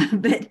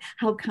 But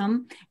how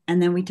come?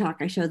 And then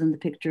I show them the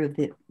picture of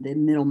the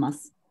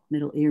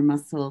middle ear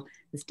muscle,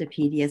 the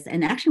stapedius.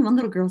 And actually one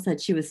little girl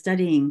said she was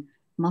studying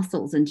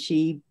muscles, and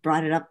she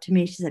brought it up to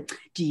me. She said,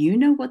 do you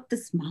know what the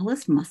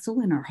smallest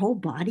muscle in our whole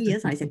body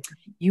is? I said,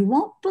 you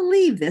won't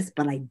believe this,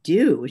 but I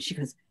do. And she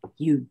goes,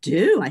 you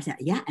do? I said,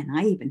 yeah, and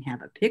I even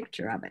have a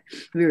picture of it.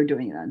 We were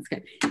doing it on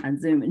Skype, on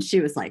Zoom, and she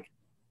was like,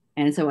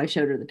 and so I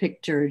showed her the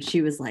picture, and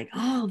she was like,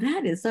 oh,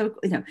 that is so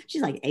cool.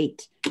 She's like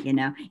 8,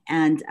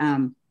 and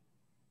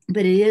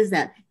but it is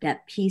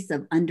that piece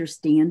of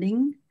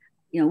understanding.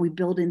 We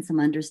build in some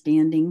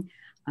understanding,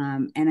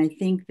 and I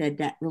think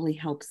that really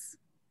helps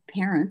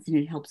parents, and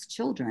it helps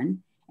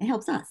children. It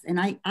helps us. And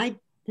I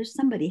there's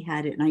somebody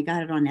had it, and I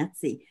got it on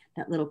Etsy,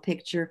 that little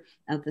picture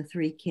of the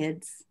 3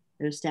 kids.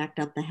 They're stacked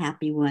up, the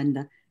happy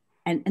one,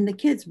 and the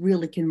kids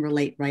really can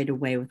relate right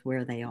away with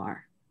where they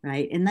are,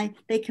 right? And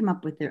they come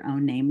up with their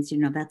own names.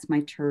 That's my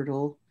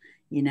turtle.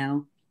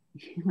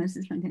 What's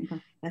this one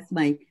called? That's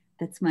my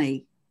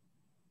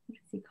what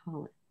does he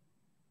call it?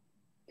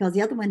 Because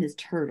the other one is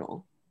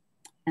turtle,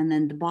 and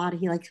then the body,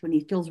 he likes when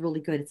he feels really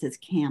good, it says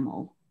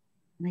camel.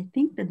 And I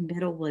think the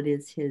middle one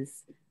is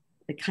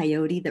the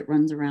coyote that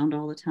runs around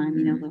all the time,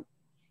 but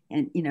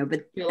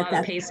a lot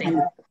of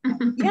pacing.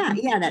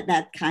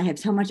 That I have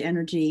so much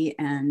energy,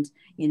 and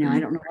I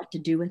don't know what to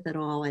do with it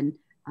all. And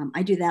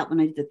I do that when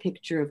I do the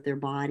picture of their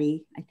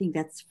body. I think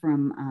that's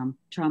from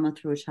Trauma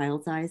Through a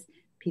Child's Eyes,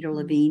 Peter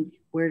Levine.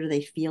 Where do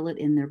they feel it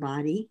in their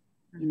body?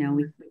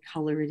 We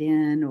color it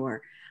in,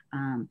 or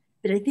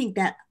but I think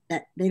that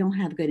they don't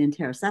have good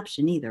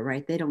interoception either,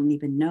 right? They don't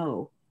even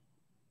know.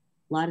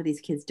 A lot of these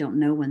kids don't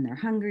know when they're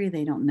hungry.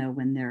 They don't know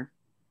when they're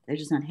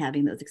just not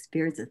having those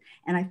experiences.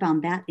 And I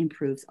found that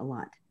improves a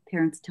lot.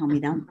 Parents tell me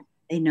that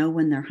they know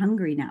when they're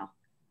hungry now.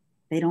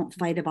 They don't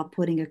fight about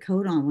putting a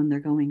coat on when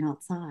they're going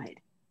outside,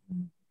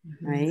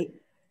 right?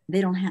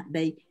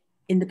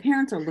 And the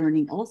parents are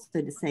learning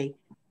also to say,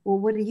 well,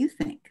 what do you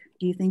think?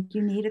 Do you think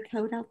you need a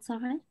coat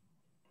outside?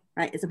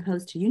 Right? As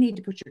opposed to, you need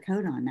to put your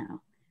coat on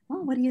now.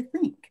 Well, what do you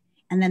think?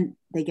 And then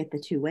they get the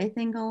two-way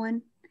thing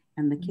going,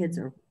 and the kids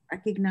are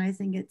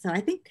recognizing it. So I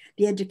think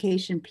the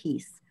education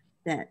piece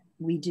that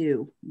we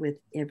do with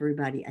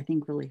everybody, I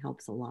think really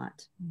helps a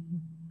lot.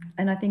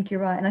 And I think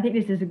you're right. And I think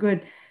this is a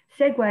good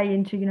segue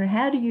into,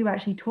 how do you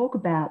actually talk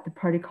about the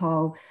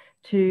protocol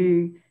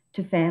to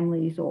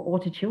families or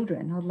to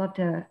children? I'd love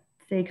to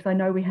see, because I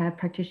know we have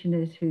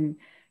practitioners who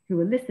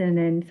will listen,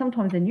 and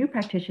sometimes a new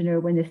practitioner,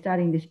 when they're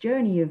starting this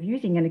journey of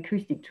using an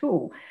acoustic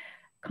tool,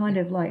 kind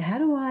of like, how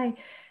do I,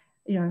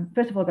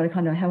 first of all, I've got to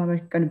kind of know how am I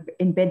going to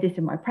embed this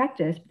in my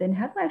practice, but then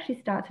how do I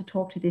actually start to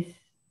talk to this,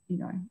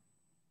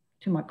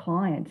 to my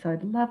clients? So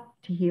I'd love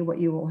to hear what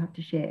you all have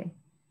to share.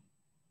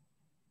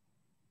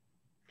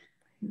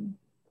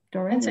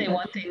 Doreen? I'd say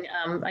one thing,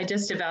 I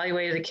just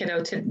evaluated a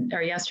kiddo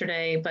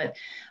yesterday, but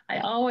I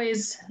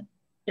always,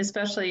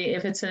 especially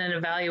if it's an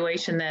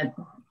evaluation that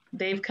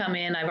they've come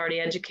in, I've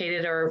already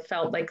educated or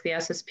felt like the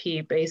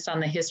SSP based on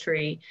the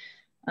history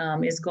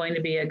is going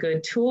to be a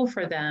good tool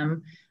for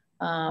them.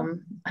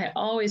 I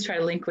always try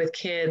to link with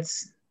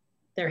kids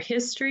their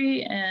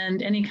history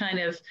and any kind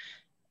of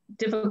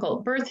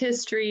difficult birth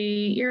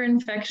history, ear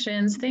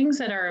infections, things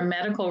that are a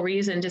medical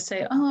reason to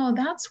say, oh,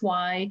 that's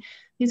why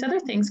these other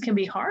things can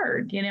be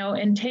hard,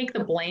 and take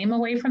the blame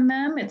away from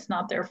them. It's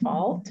not their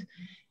fault.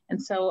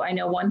 And so I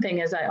know one thing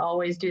is I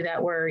always do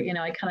that where,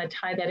 I kind of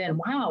tie that in.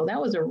 Wow, that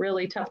was a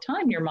really tough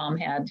time your mom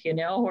had,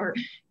 or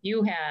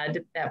you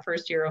had that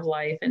first year of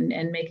life,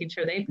 and making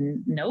sure they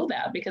know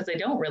that, because they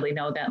don't really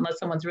know that unless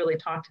someone's really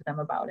talked to them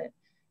about it.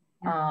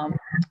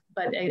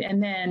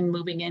 And then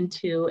moving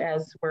into,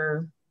 as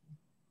we're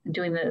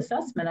doing the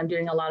assessment, I'm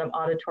doing a lot of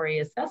auditory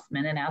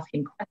assessment and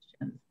asking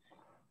questions.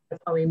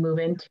 That's how we move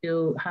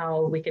into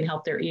how we can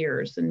help their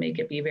ears and make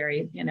it be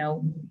very,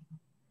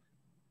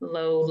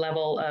 low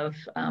level of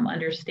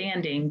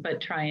understanding,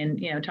 but try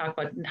and talk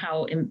about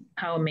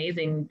how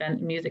amazing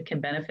music can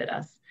benefit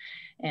us.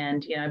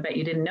 And I bet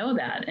you didn't know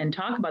that. And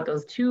talk about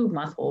those 2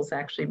 muscles,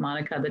 actually,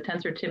 Monica, the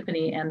tensor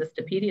tympani and the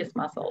stapedius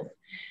muscles,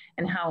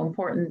 and how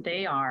important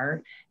they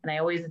are. And I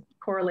always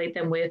correlate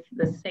them with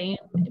the same.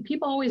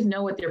 People always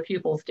know what their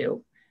pupils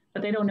do,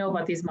 but they don't know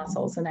about these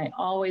muscles. And I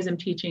always am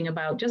teaching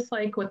about, just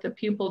like what the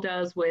pupil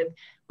does with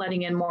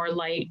letting in more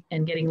light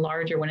and getting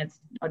larger when it's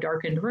a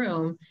darkened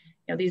room.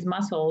 These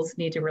muscles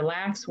need to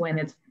relax when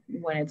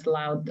it's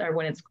loud or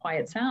when it's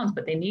quiet sounds,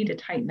 but they need to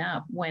tighten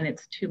up when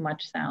it's too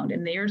much sound.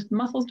 And their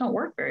muscles don't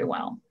work very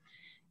well.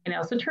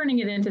 So turning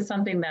it into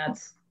something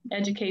that's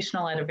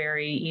educational at a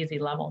very easy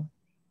level.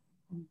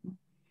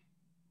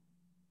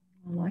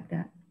 I like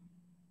that.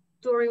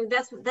 Doreen,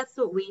 that's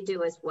what we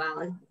do as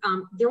well.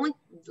 The only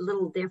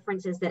little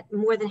difference is that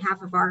more than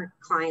half of our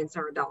clients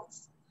are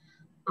adults,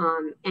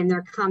 and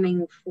they're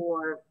coming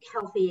for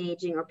healthy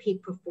aging or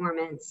peak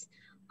performance.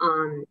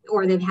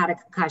 Or they've had a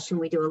concussion.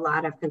 We do a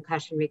lot of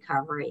concussion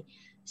recovery.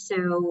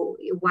 So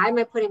why am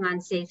I putting on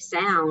safe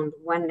sound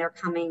when they're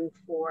coming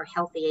for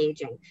healthy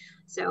aging?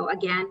 So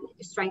again,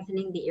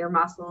 strengthening the ear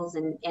muscles,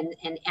 and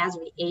as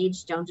we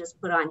age, don't just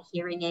put on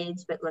hearing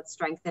aids, but let's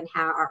strengthen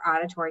our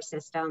auditory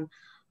system.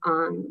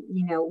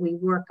 We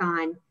work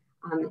on,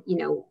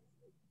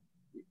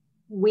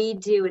 we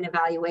do an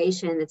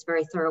evaluation that's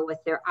very thorough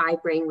with their eye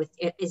brain,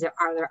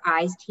 are their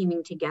eyes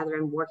teaming together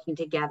and working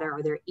together,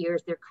 or their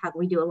ears,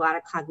 we do a lot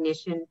of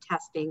cognition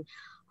testing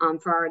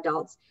for our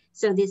adults.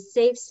 So this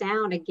safe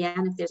sound,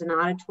 again, if there's an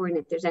auditory and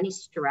if there's any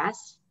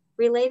stress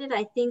related,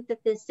 I think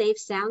that this safe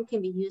sound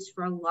can be used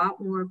for a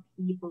lot more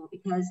people,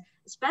 because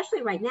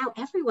especially right now,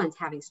 everyone's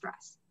having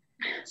stress.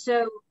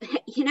 So,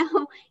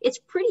 it's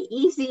pretty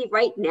easy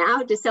right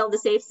now to sell the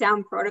safe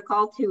sound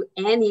protocol to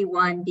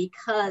anyone,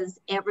 because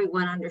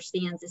everyone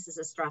understands this is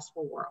a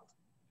stressful world.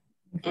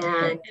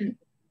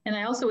 And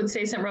I also would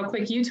say something real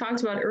quick. You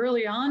talked about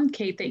early on,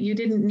 Kate, that you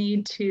didn't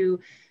need to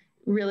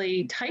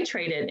really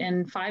titrate it,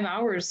 and 5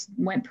 hours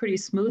went pretty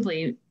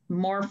smoothly,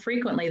 more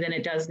frequently than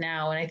it does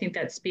now. And I think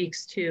that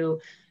speaks to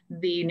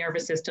the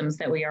nervous systems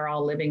that we are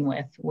all living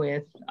with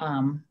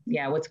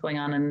what's going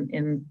on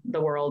in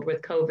the world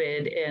with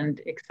COVID and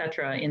et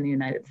cetera in the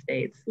United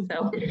States.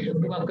 So we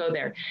won't go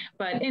there.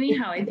 But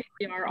anyhow, I think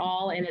we are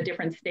all in a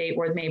different state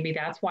where maybe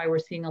that's why we're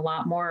seeing a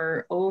lot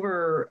more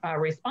over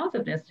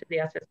responsiveness to the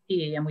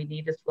SSP, and we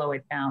need to slow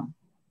it down.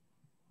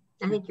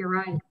 I think you're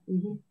right.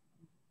 Mm-hmm.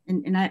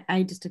 And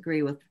I just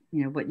agree with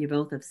what you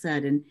both have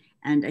said.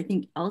 And I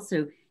think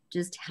also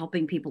just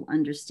helping people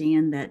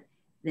understand that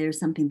there's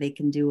something they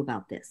can do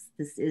about this.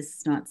 This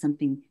is not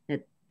something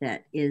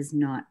that is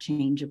not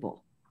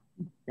changeable,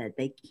 that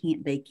they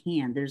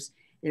can.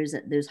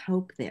 There's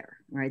hope there,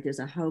 right? There's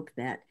a hope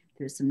that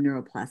there's some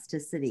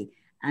neuroplasticity.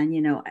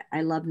 And,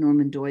 I love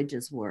Norman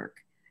Doidge's work.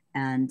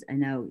 And I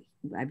know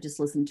I've just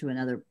listened to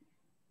another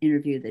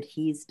interview that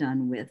he's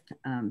done with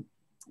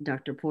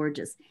Dr.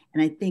 Porges.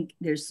 And I think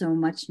there's so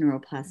much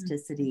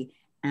neuroplasticity,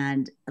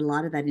 and a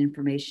lot of that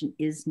information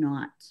is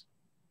not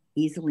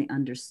easily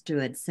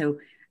understood. So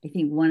I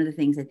think one of the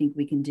things I think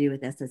we can do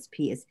with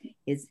SSP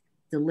is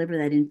deliver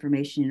that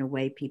information in a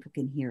way people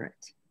can hear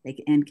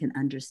it and can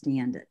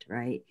understand it,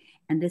 right?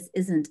 And this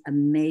isn't a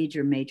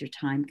major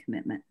time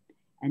commitment.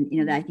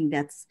 And I think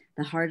that's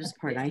the hardest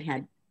part I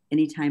had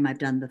anytime I've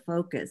done the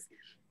focus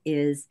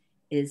is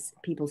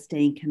people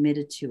staying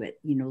committed to it,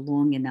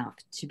 long enough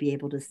to be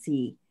able to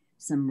see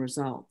some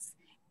results.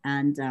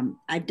 And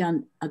I've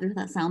done other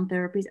sound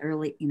therapies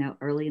early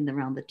in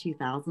around the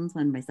 2000s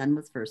when my son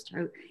was first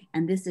hurt.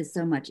 And this is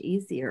so much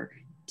easier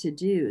to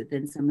do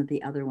than some of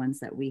the other ones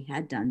that we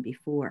had done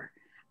before.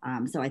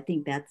 So I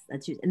think that's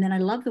huge. And then I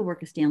love the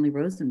work of Stanley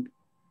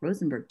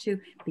Rosenberg too,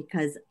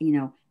 because,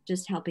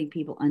 just helping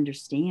people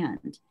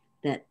understand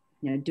that,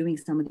 doing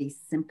some of these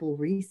simple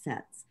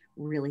resets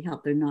really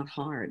help. They're not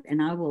hard.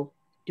 And I will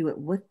do it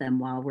with them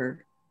while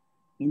we're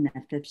in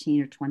that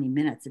 15 or 20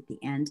 minutes at the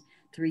end.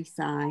 3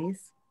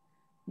 sighs,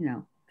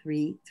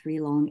 3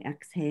 long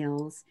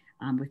exhales.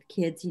 With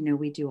kids,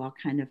 we do all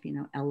kind of,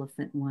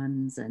 elephant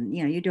ones, and,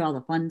 you do all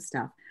the fun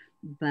stuff.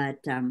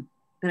 But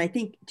I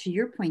think to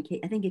your point,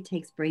 Kate, I think it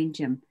takes Brain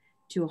Gym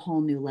to a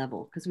whole new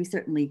level, because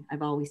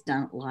I've always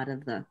done a lot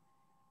of the,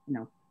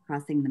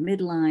 crossing the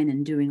midline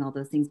and doing all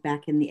those things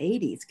back in the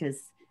 80s,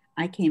 because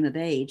I came of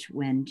age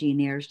when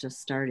Jean Ayres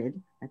just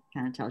started. That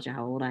kind of tells you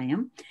how old I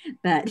am.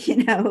 But,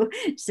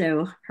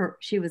 so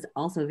she was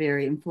also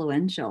very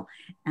influential.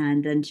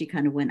 And then she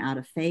kind of went out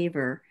of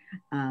favor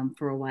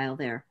for a while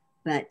there.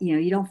 But,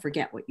 you don't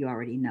forget what you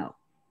already know,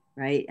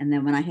 right? And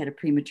then when I had a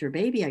premature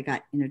baby, I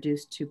got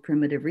introduced to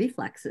primitive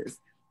reflexes.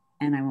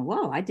 And I went,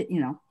 whoa, I did,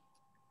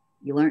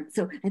 you learn.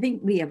 So I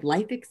think we have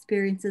life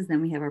experiences,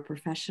 then we have our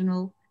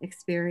professional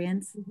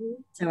experience. Mm-hmm.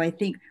 So I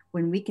think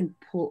when we can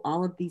pull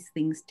all of these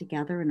things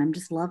together, and I'm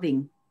just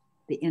loving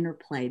the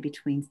interplay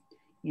between,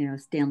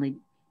 Stanley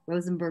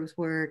Rosenberg's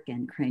work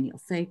and cranial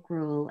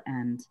sacral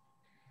and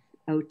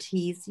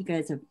OTs. You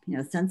guys have,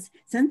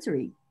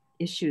 sensory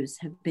issues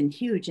have been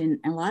huge. And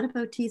a lot of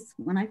OTs,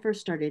 when I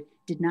first started,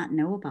 did not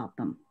know about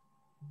them.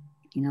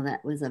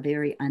 That was a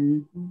very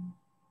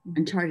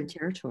uncharted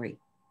territory.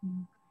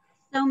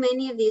 So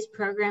many of these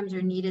programs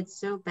are needed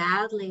so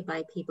badly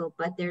by people,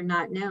 but they're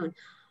not known.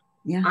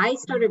 Yeah. I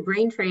started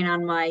brain train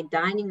on my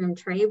dining room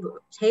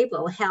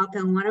table,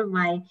 helping one of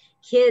my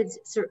kids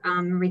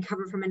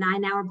recover from a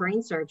 9-hour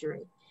brain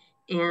surgery,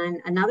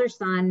 and another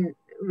son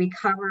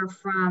recover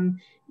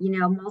from,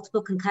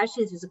 multiple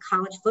concussions. He was a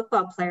college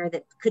football player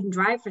that couldn't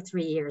drive for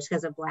 3 years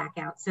because of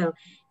blackout. So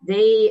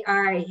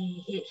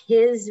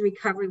his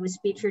recovery was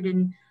featured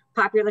in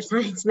Popular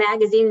Science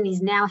magazine, and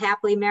he's now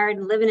happily married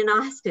and living in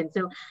Austin.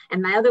 So,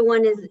 and my other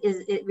one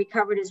is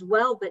recovered as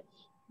well, but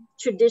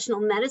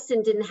traditional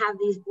medicine didn't have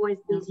these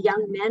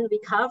young men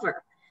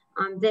recover.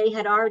 They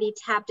had already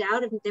tapped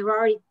out, and they were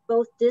already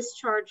both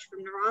discharged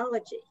from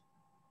neurology,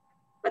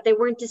 but they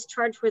weren't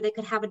discharged where they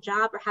could have a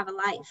job or have a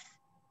life.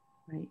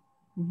 Right.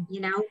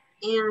 Mm-hmm.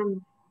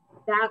 And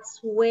that's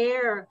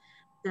where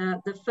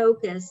the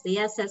focus, the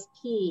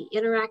SSP,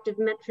 interactive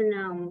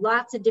metronome,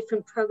 lots of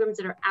different programs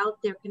that are out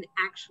there can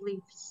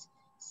actually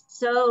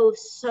so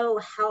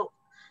help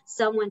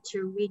someone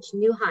to reach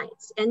new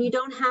heights. And you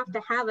don't have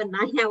to have a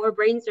 9-hour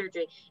brain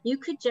surgery. You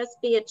could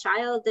just be a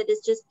child that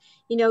is just,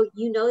 you know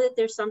that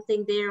there's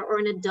something there, or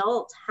an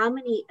adult. How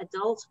many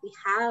adults we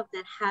have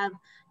that have,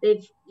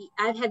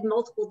 I've had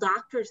multiple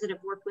doctors that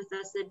have worked with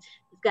us that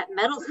have got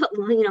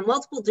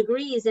multiple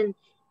degrees, and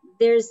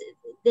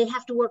they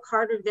have to work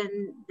harder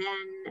than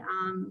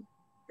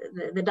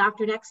the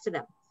doctor next to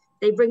them.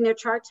 They bring their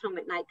charts home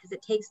at night because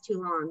it takes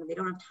too long. They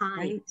don't have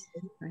time.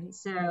 Right.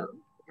 So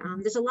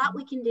there's a lot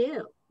we can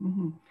do.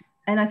 Mm-hmm.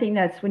 And I think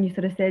that's when you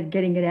sort of said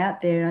getting it out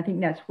there. And I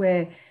think that's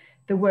where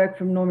the work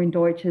from Norman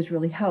Deutsch has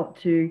really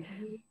helped to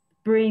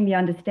bring the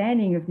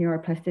understanding of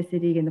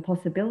neuroplasticity and the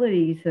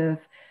possibilities of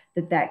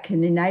that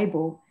can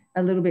enable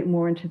a little bit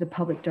more into the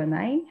public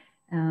domain.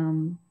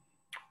 And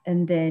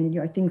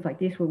then, things like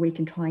this where we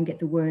can try and get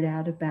the word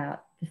out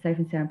about the Safe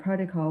and Sound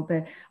protocol.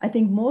 But I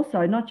think more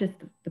so, not just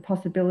the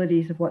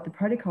possibilities of what the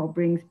protocol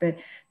brings, but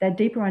that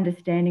deeper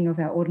understanding of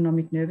our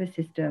autonomic nervous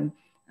system,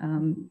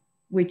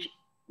 which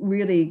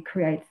really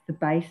creates the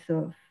base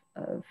of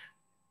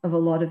a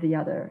lot of the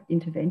other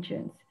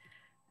interventions,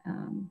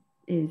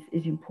 is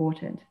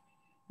important.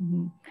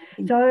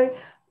 Mm-hmm. So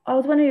I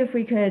was wondering if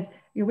we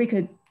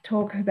could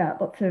talk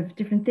about lots of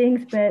different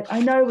things, but I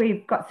know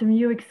we've got some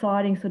new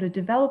exciting sort of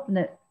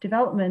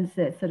developments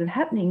that's sort of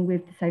happening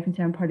with the Safe and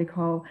Sound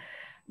protocol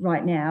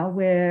right now,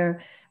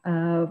 where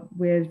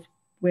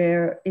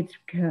it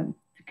can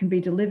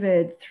be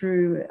delivered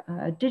through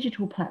a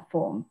digital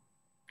platform.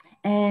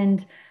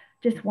 And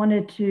just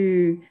wanted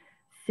to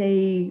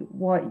see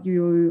what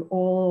you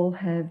all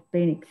have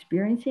been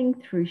experiencing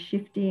through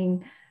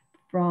shifting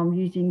from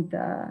using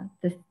the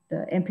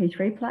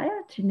MP3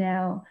 player to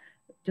now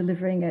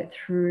delivering it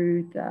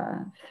through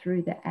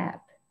the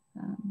app.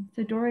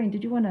 So Doreen,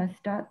 did you want to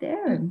start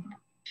there?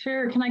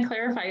 Sure. Can I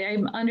clarify?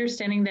 I'm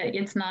understanding that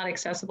it's not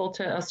accessible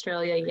to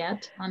Australia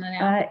yet on an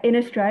app. In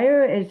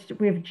Australia,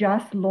 we've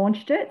just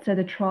launched it, so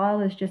the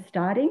trial is just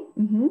starting.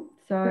 Mm-hmm.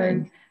 So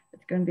good.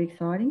 It's going to be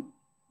exciting.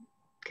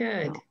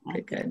 Good.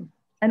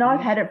 And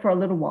I've had it for a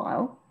little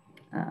while,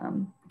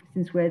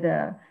 since we're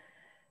the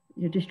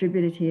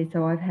distributors here,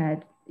 so I've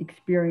had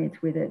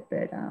experience with it.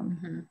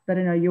 But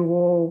I know you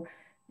all,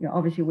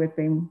 obviously we've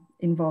been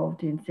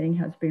involved in seeing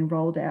how it's been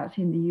rolled out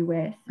in the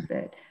US,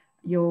 but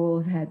you all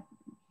have had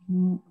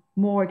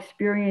more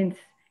experience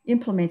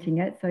implementing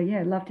it. So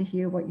yeah, I'd love to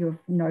hear what you've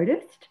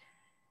noticed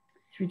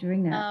through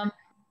doing that.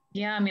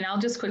 Yeah, I'll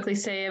just quickly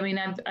say,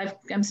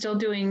 I'm still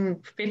doing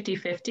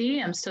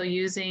 50-50. I'm still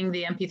using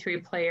the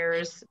MP3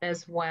 players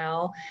as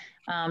well.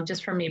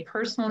 Just for me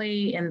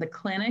personally, in the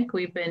clinic,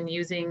 we've been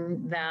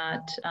using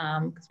that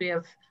because we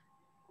have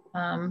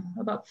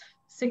about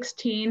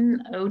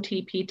 16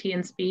 OT, PT,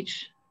 and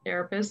speech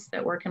therapists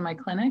that work in my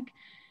clinic.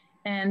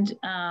 And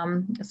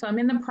so I'm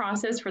in the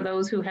process, for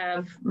those who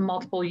have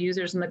multiple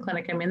users in the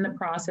clinic, I'm in the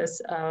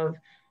process of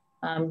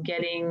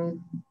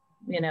getting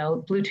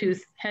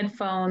Bluetooth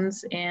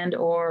headphones and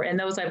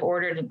those I've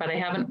ordered, but I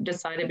haven't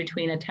decided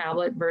between a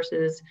tablet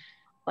versus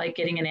like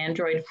getting an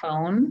Android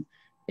phone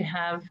to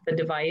have the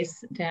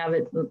device, to have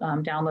it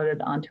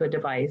downloaded onto a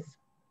device.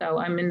 So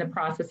I'm in the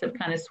process of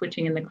kind of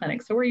switching in the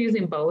clinic. So we're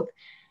using both,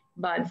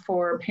 but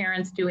for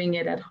parents doing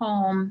it at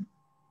home,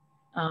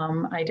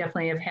 I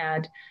definitely have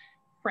had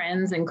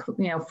friends and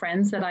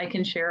friends that I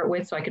can share it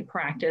with, so I could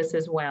practice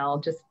as well,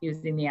 just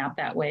using the app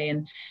that way.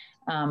 And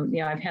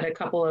I've had a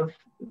couple of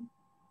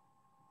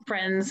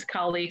friends,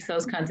 colleagues,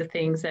 those kinds of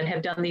things that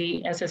have done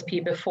the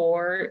SSP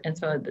before, and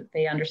so that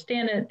they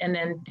understand it, and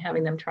then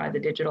having them try the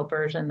digital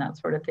version, that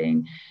sort of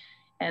thing.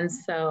 And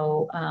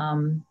so,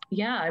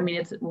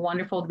 it's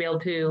wonderful to be able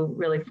to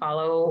really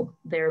follow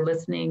their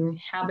listening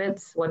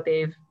habits, what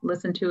they've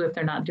listened to if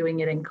they're not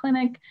doing it in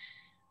clinic,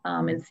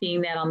 and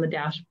seeing that on the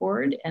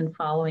dashboard and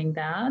following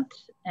that.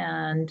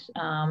 And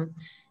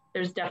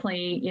there's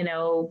definitely,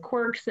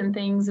 quirks and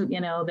things,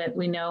 that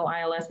we know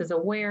ILS is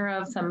aware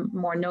of, some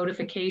more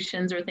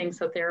notifications or things.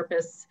 So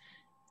therapists,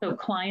 so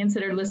clients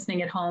that are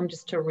listening at home,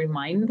 just to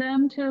remind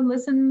them to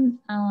listen.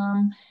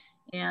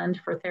 And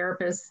for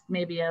therapists,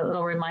 maybe a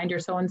little reminder,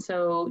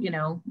 so-and-so,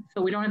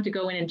 so we don't have to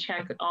go in and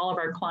check all of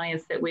our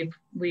clients that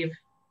we've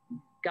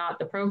got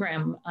the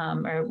program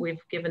or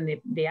we've given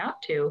the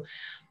app to,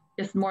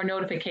 just more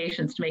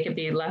notifications to make it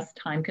be less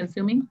time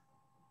consuming.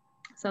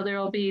 So there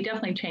will be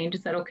definitely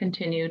changes that will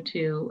continue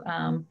to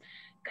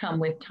come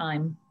with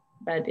time,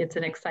 but it's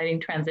an exciting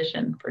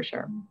transition for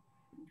sure.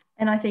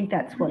 And I think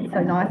that's what's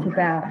so nice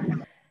about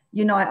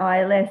Unite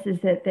ILS is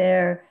that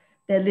they're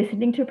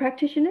listening to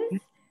practitioners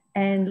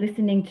and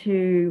listening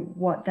to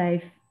what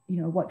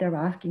what they're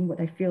asking, what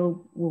they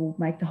feel will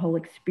make the whole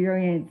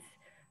experience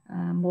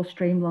more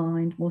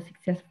streamlined, more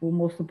successful,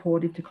 more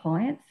supportive to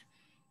clients.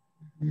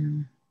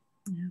 Mm-hmm.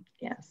 Yeah.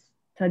 Yes.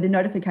 So the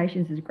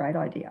notifications is a great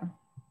idea.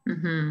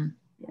 Mm-hmm.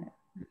 Yeah.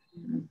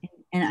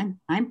 And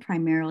I'm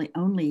primarily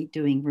only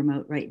doing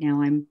remote right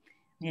now.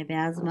 I have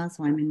asthma,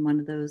 so I'm in one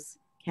of those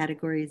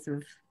categories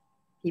of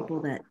people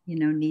that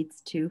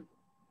needs to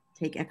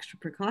take extra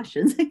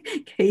precautions.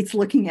 Kate's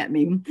looking at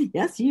me.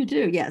 Yes, you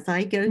do. Yes,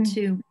 I go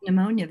to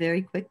pneumonia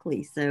very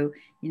quickly. So,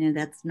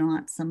 that's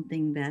not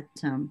something that,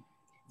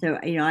 so,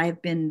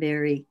 I've been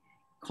very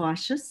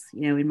cautious,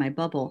 in my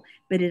bubble,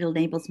 but it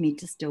enables me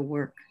to still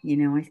work.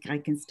 I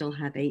can still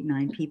have 8,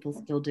 9 people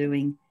still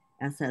doing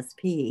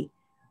SSP,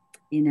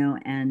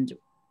 and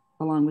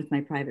along with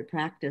my private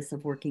practice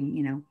of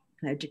working,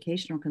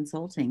 educational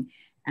consulting.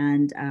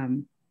 And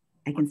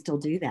I can still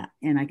do that,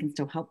 and I can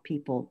still help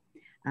people.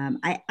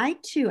 I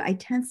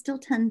still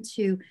tend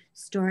to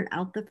start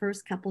out the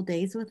first couple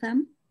days with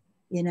them.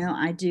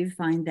 I do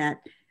find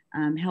that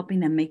helping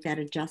them make that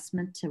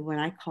adjustment to what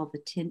I call the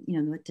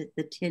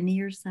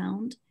tinnier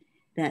sound,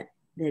 that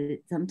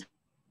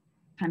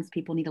sometimes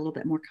people need a little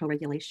bit more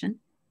co-regulation.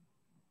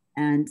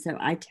 And so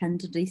I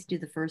tend to at least do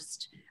the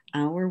first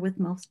hour with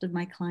most of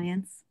my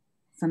clients,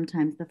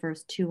 sometimes the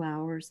first 2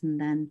 hours,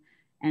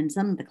 and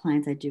some of the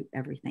clients I do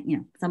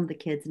everything, some of the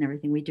kids and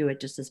everything, we do it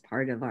just as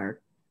part of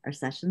our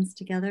sessions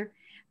together.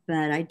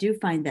 But I do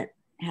find that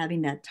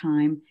having that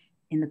time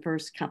in the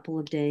first couple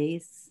of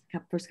days,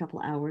 first couple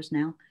of hours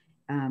now,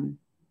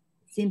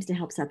 seems to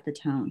help set the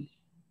tone.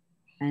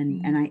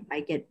 And I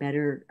get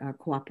better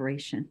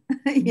cooperation,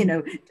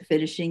 to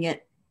finishing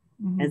it,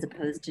 as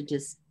opposed to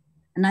just,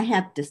 and I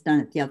have just done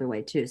it the other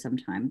way too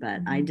sometime,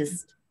 but I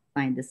just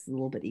find this a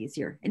little bit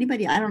easier.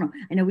 Anybody, I don't know.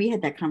 I know we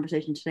had that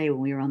conversation today when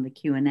we were on the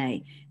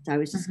Q&A. So I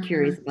was just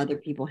curious if other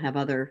people have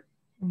other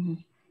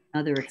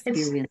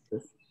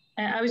experiences.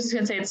 I was just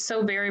going to say, it's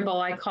so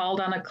variable. I called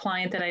on a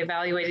client that I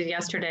evaluated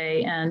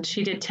yesterday, and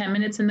she did 10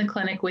 minutes in the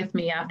clinic with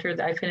me after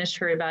I finished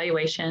her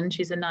evaluation.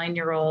 She's a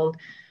 9-year-old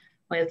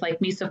with like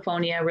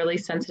misophonia, really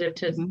sensitive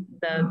to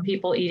the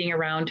people eating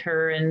around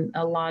her, and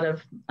a lot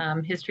of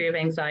history of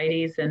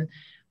anxieties. And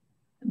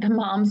the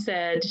mom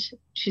said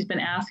she's been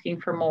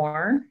asking for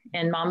more,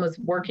 and mom was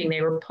working.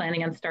 They were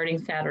planning on starting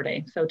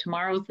Saturday. So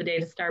tomorrow is the day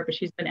to start, but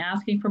she's been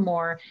asking for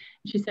more.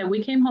 She said,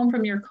 we came home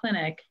from your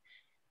clinic,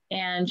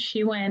 and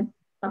she went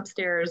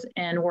upstairs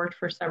and worked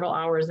for several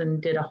hours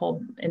and did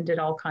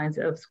all kinds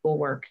of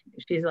schoolwork.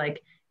 She's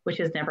like, which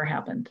has never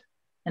happened.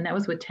 And that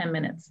was with 10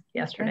 minutes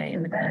yesterday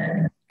in the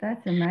clinic.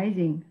 That's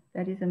amazing.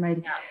 That is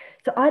amazing. Yeah.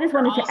 So I just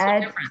wanted to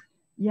add,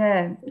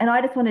 and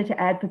I just wanted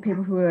to add for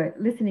people who are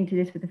listening to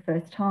this for the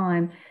first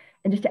time,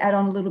 and just to add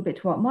on a little bit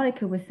to what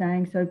Monica was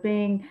saying. So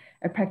being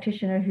a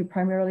practitioner who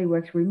primarily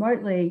works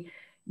remotely,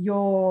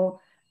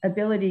 your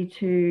ability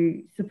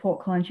to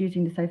support clients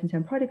using the Safe and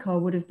Sound protocol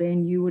would have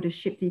been, you would have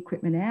shipped the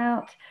equipment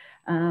out,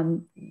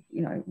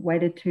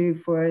 waited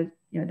for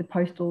the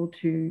postal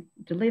to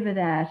deliver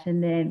that,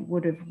 and then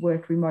would have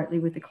worked remotely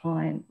with the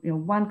client,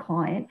 one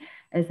client,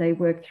 as they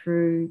work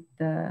through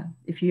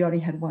if you only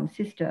had one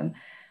system,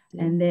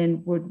 and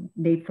then would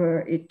need for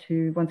it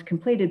to, once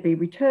completed, be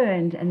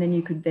returned, and then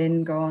you could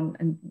then go on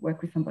and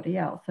work with somebody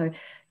else. So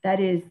that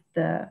is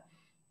the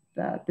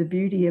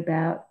beauty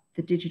about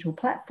the digital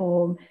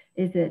platform,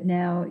 is that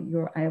now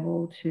you're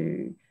able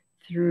to,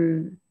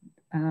 through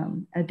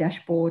a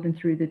dashboard and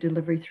through the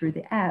delivery through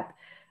the app,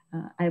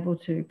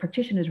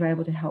 practitioners are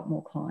able to help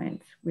more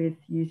clients with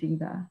using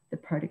the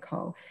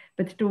protocol,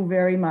 but still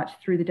very much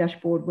through the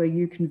dashboard where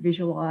you can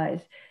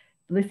visualize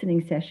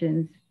listening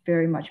sessions,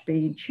 very much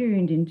being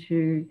tuned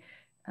into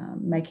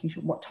making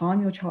sure what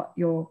time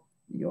your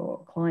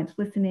client's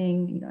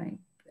listening,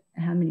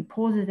 how many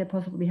pauses are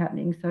possibly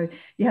happening. So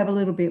you have a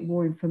little bit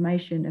more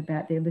information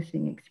about their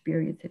listening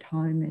experience at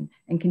home,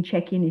 and can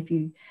check in if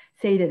you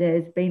see that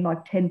there's been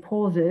like 10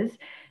 pauses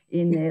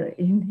in their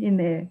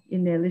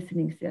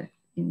listening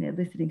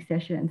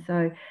session.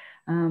 So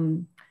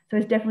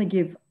it's definitely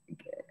give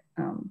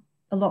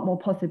a lot more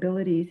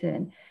possibilities.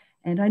 And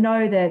I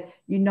know that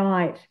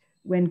Unite,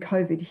 when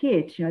COVID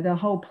hit, the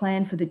whole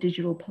plan for the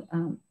digital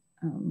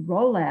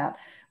rollout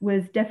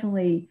was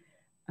definitely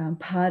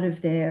part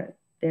of their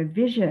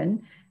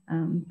vision,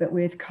 but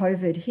with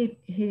COVID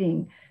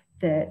hitting,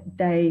 that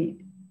they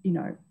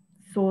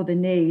saw the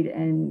need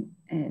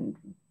and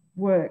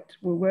were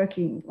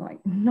working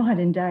like night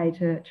and day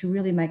to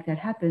really make that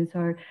happen.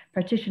 So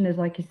practitioners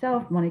like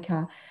yourself,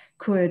 Monica,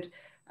 could,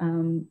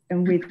 and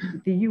with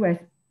the US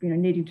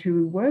needing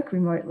to work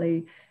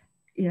remotely,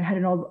 had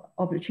an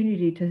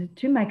opportunity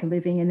to make a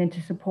living, and then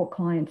to support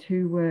clients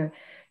who were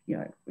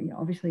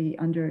obviously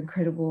under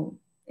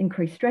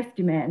increased stress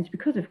demands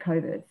because of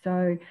COVID.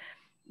 So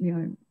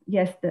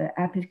yes, the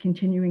app is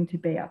continuing to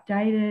be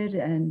updated,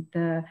 and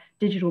the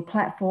digital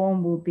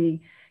platform will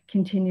be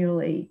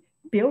continually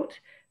built,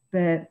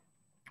 but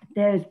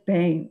there's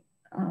been,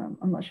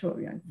 I'm not sure,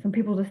 some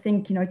people just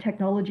think,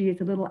 technology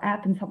is a little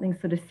app and something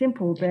sort of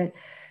simple, but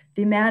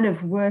the amount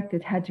of work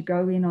that's had to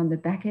go in on the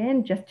back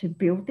end just to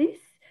build this,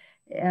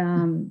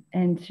 and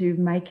to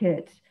make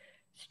it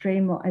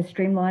as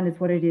streamlined as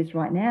what it is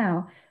right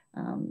now,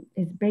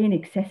 has been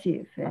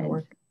excessive.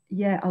 And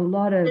a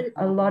lot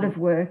of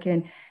work,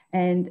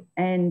 and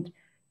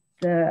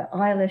the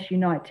ILS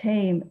Unite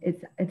team,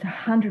 it's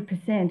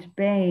 100%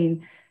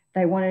 been,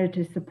 they wanted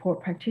to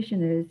support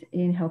practitioners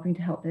in helping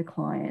to help their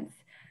clients.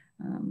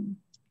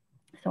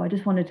 So I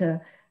just wanted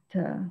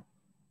to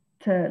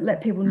to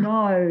let people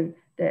know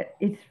that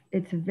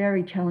it's a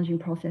very challenging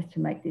process to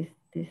make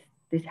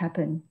this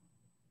happen.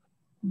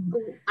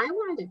 I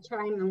wanted to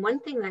chime in. One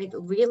thing that I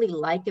really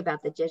like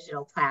about the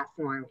digital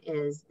platform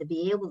is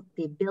the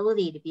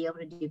ability to be able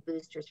to do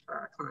boosters for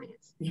our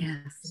clients. Yes.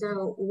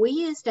 So we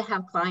used to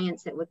have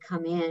clients that would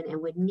come in and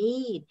would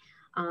need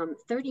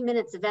 30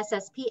 minutes of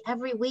SSP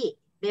every week.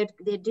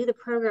 They'd do the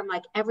program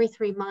like every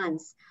 3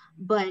 months,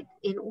 but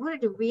in order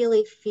to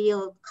really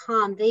feel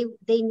calm, they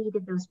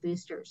needed those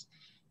boosters.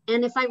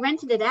 And if I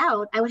rented it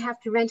out, I would have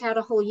to rent out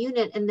a whole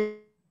unit and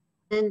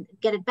then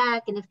get it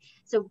back. And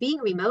so being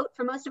remote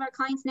for most of our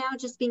clients now,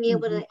 just being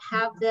able to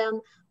have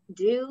them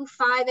do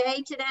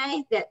 5A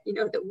today, that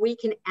we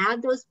can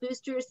add those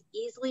boosters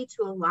easily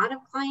to a lot of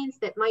clients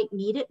that might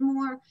need it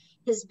more,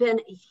 has been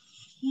a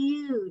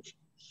huge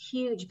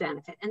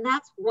benefit. And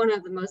that's one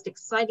of the most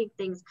exciting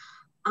things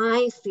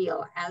I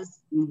feel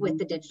with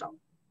the digital.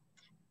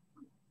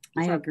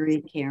 I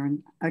agree,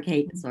 Karen.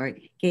 Okay,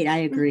 sorry, Kate, I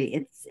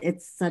agree.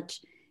 It's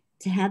such,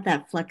 to have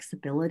that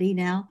flexibility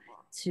now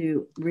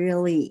to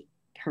really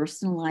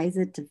personalize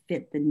it to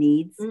fit the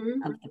needs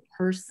of the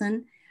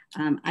person.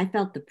 I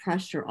felt the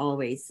pressure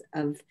always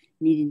of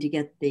needing to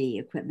get the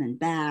equipment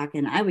back,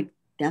 and I would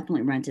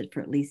definitely rent it for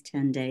at least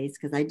 10 days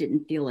because I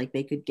didn't feel like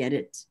they could get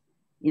it.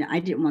 I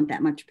didn't want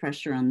that much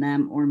pressure on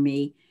them or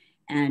me.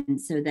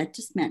 And so that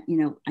just meant,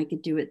 I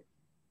could do it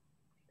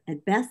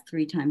at best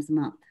 3 times a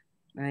month,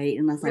 right?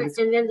 Unless I was.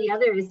 And then the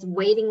other is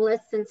waiting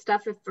lists and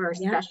stuff for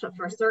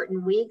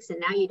certain weeks. And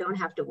now you don't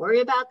have to worry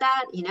about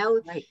that,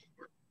 Right.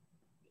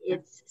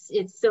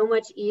 It's so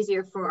much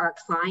easier for our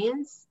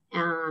clients.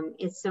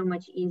 It's so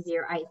much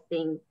easier, I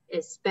think,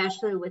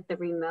 especially with the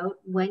remote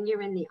when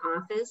you're in the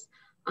office.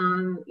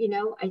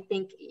 I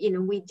think,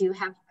 we do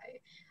have,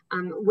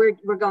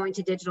 we're going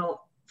to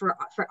digital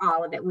for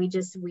all of it. We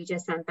just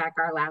sent back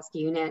our last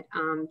unit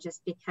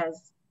just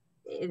because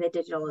the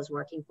digital is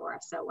working for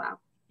us so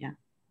well.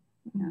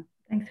 Yeah.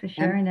 Thanks for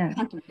sharing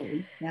that.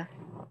 Yeah.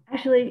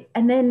 Actually,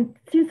 and then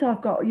since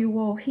I've got you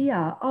all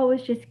here, I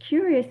was just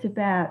curious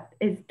about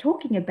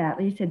talking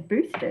about, you said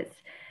boosters,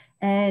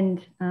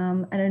 and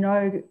I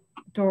know,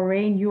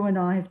 Doreen, you and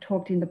I have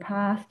talked in the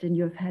past, and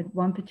you've had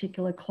one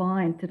particular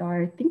client that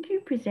I think you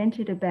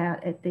presented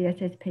about at the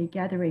SSP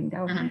gathering. They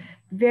were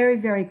very,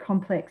 very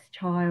complex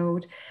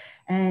child,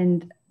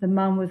 and the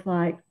mum was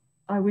like,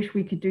 I wish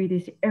we could do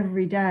this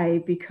every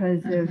day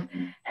because of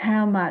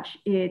how much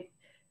it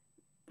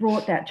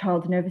brought that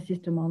child's nervous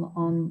system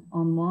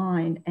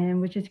online.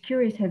 And was just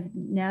curious,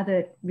 now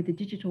that with the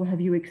digital, have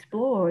you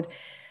explored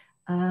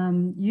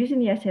using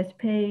the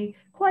SSP,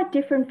 quite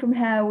different from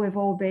how we've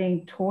all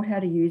been taught how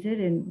to use it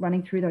and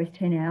running through those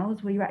 10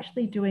 hours? Were you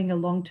actually doing a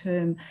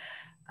long-term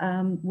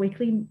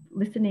weekly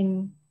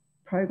listening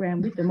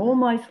program with them,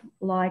 almost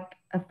like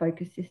a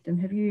focus system?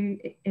 Have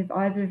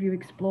either of you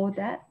explored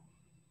that?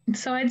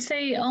 So I'd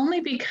say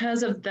only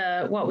because of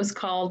what was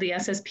called the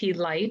SSP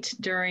Lite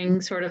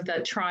during sort of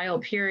the trial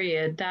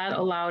period, that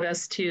allowed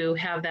us to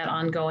have that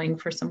ongoing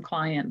for some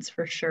clients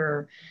for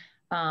sure.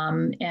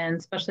 And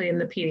especially in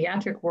the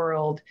pediatric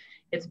world,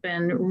 it's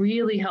been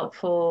really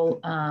helpful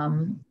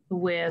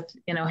with,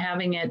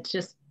 having it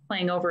just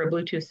playing over a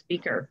Bluetooth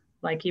speaker,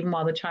 like even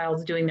while the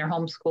child's doing their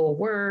homeschool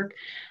work.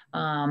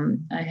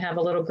 I have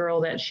a little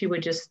girl that she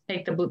would just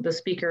take the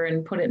speaker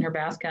and put it in her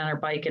basket on her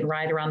bike and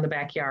ride around the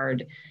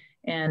backyard.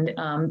 And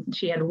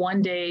she had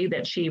one day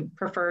that she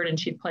preferred, and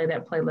she'd play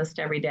that playlist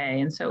every day.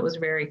 And so it was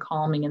very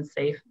calming and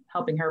safe,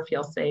 helping her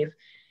feel safe.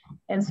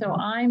 And so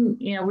I'm,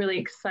 really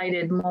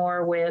excited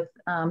more with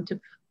to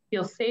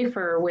feel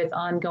safer with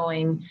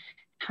ongoing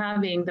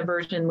having the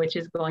version, which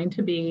is going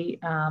to be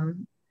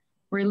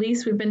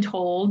released, we've been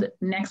told,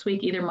 next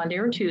week, either Monday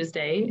or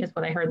Tuesday, is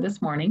what I heard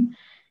this morning.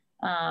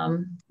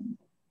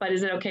 But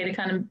is it okay to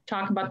kind of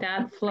talk about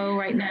that flow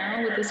right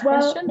now with this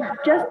question?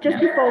 Just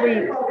before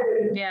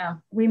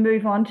we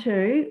move on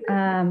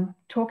to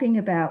talking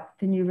about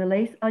the new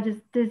release,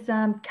 does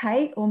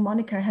Kate or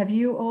Monica, have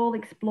you all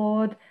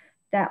explored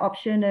that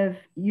option of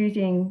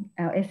using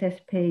our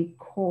SSP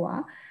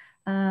core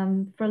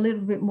for a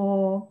little bit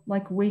more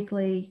like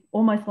weekly,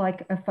 almost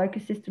like a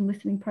focus system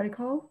listening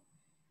protocol?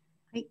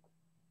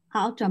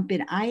 I'll jump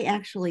in. I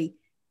actually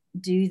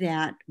do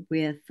that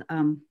with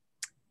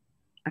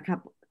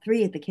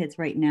 3 of the kids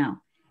right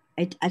now.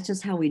 That's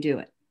just how we do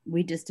it.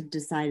 We just have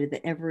decided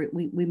that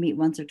we meet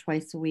once or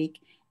twice a week,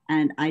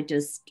 and I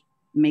just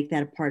make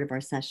that a part of our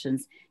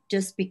sessions,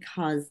 just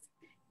because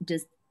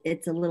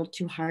it's a little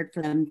too hard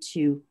for them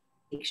to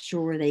make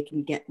sure they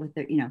can get with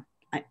their,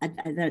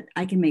 that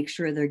I can make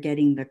sure they're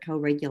getting the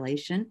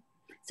co-regulation.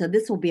 So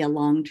this will be a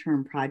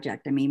long-term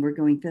project. I mean, we're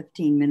going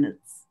 15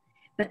 minutes,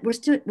 but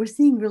we're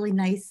seeing really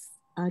nice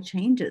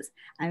changes.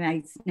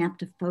 I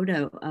snapped a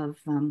photo of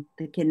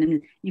the kid,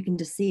 and you can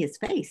just see his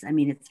face. I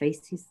mean, his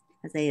face, he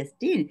has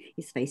ASD,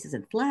 his face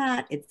isn't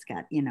flat. It's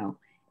got,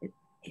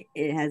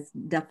 it has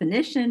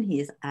definition.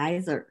 His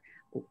eyes are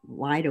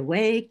wide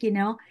awake,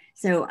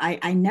 So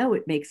I know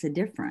it makes a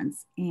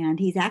difference. And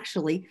he's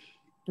actually,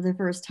 for the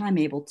first time,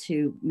 able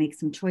to make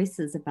some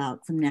choices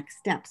about some next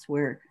steps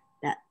where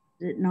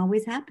didn't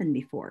always happen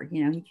before.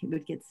 You know, he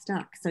would get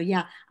stuck. So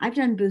yeah, I've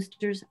done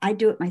boosters. I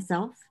do it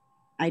myself.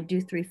 I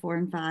do 3, 4,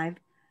 and 5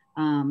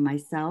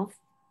 myself.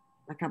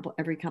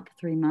 Every couple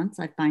 3 months.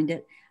 I find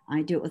it.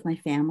 I do it with my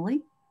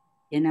family.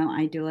 You know,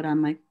 I do it on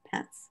my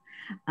pets.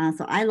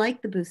 So I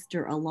like the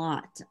booster a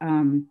lot.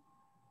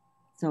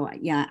 So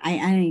yeah,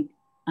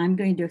 I'm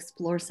going to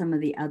explore some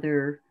of the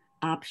other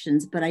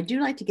options, but I do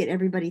like to get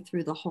everybody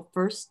through the whole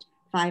first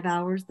 5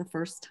 hours the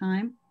first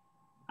time.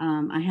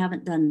 I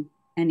haven't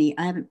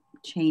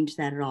changed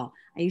that at all.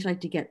 I usually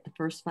like to get the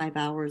first 5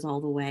 hours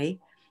all the way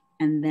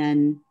and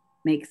then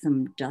make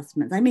some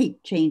adjustments. I may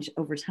change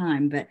over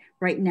time, but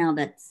right now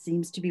that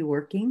seems to be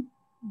working.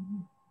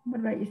 What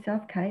about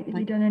yourself, Kate? Have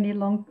you done any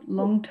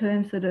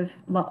long-term sort of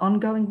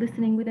ongoing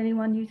listening with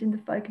anyone using the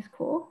focus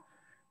core?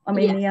 I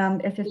mean,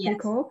 yes. The SSP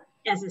core?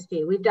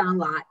 SSP, we've done a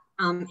lot.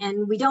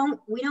 And we don't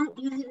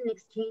use it in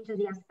exchange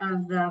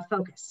of the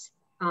focus.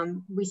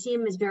 We see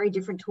them as very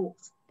different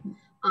tools.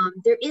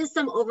 There is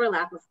some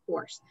overlap, of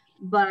course,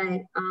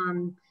 but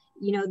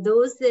you know,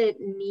 those that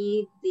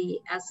need the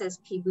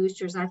SSP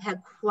boosters, I've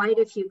had quite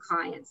a few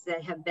clients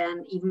that have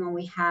been, even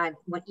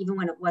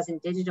when it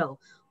wasn't digital,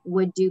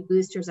 would do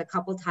boosters a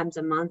couple times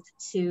a month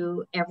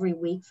to every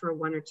week for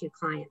 1 or 2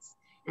 clients.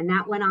 And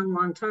that went on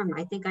long term.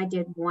 I think I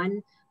did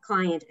one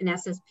client an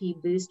SSP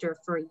booster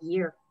for a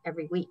year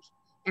every week.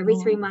 Every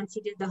 3 months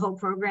he did the whole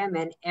program,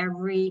 and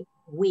every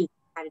week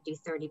had to do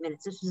 30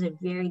 minutes. This was a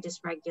very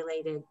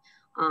dysregulated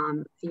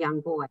young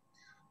boy.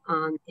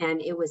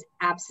 And it was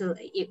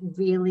it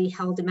really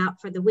held him out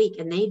for the week.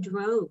 And they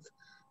drove,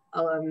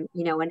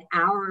 you know, an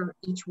hour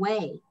each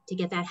way to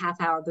get that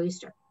half-hour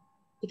booster,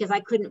 because I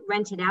couldn't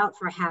rent it out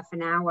for half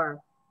an hour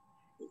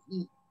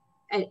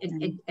a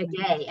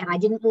day. And I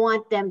didn't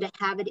want them to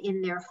have it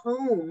in their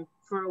home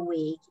for a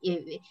week.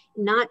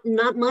 Not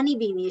money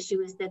being the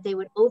issue, is that they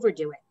would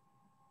overdo it.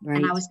 Right.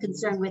 And I was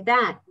concerned with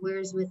that.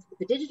 Whereas with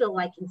the digital,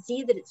 I can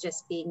see that it's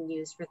just being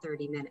used for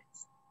 30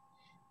 minutes.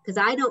 Because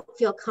I don't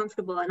feel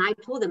comfortable. And I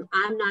told them,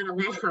 I'm not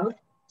allowed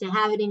to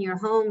have it in your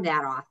home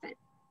that often.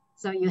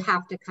 So you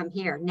have to come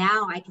here.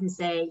 Now I can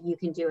say you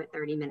can do it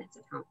 30 minutes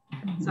at home.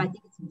 So I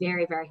think it's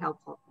very, very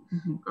helpful.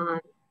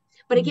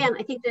 But again,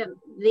 I think the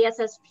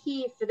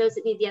SSP, for those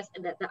that need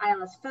the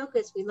ILS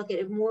focus, we look at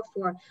it more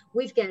for,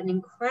 we've got an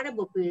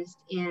incredible boost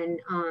in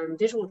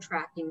visual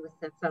tracking with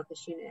the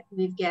focus unit.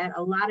 We've got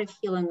a lot of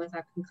healing with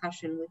our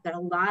concussion. We've got a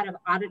lot of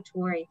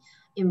auditory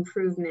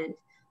improvement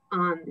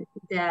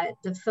that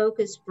the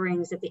focus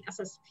brings that the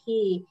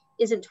SSP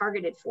isn't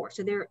targeted for.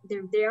 So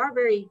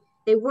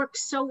they work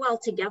so well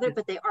together,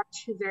 but they are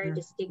two very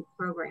distinct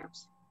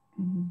programs.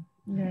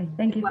 Yeah,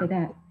 thank you for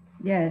that.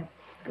 Yeah,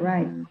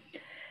 great.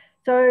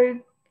 So,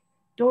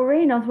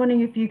 Doreen, I was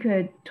wondering if you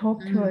could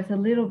talk to us a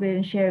little bit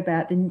and share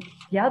about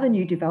the other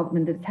new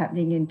development that's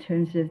happening in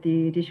terms of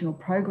the additional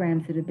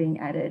programs that are being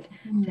added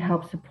to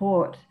help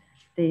support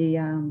the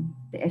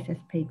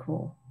SSP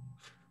core.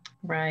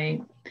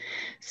 Right.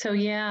 So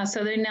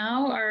they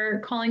now are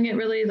calling it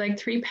really like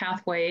 3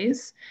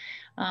 pathways.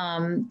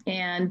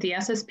 And the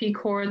SSP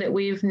core that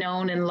we've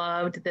known and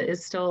loved, that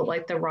is still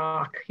like the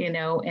rock, you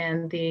know,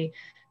 and the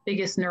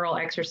biggest neural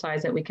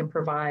exercise that we can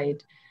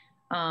provide.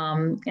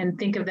 And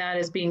think of that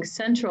as being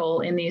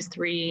central in these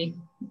 3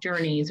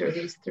 journeys, or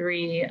these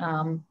 3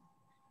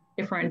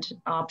 different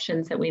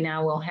options that we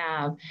now will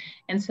have.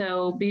 And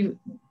so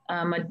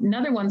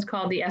another one's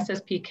called the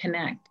SSP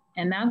Connect,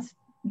 and that's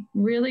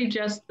really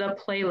just the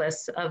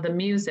playlist of the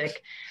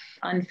music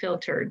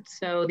unfiltered.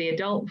 So the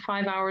adult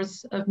 5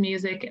 hours of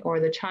music, or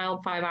the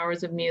child 5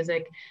 hours of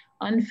music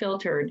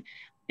unfiltered,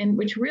 and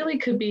which really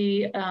could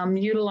be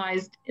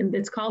utilized, and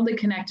it's called the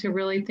Connect, to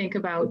really think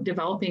about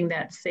developing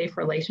that safe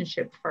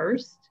relationship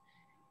first.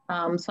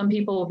 Some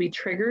people will be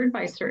triggered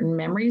by certain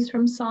memories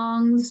from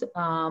songs,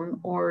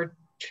 or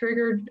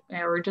triggered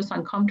or just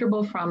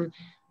uncomfortable from,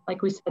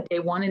 like we said, day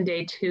 1 and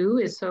day 2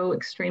 is so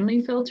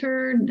extremely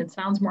filtered. It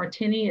sounds more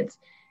tinny.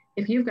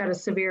 If you've got a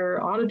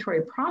severe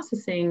auditory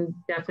processing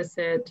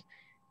deficit,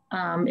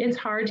 it's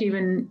hard to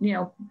even, you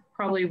know,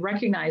 probably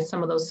recognize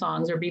some of those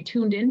songs or be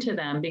tuned into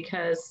them,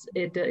 because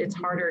it's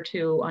harder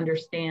to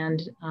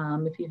understand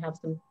if you have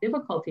some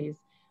difficulties.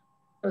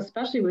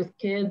 Especially with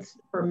kids,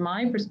 from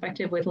my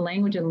perspective, with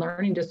language and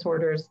learning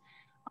disorders,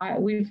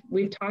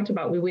 we've talked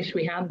about, we wish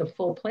we had the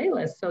full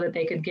playlist so that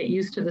they could get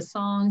used to the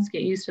songs,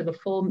 get used to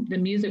the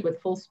music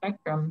with full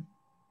spectrum,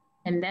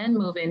 and then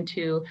move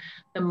into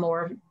the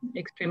more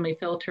extremely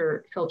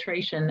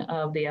filtration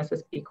of the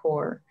SSP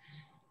core.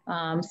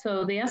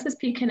 So the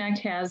SSP Connect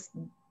has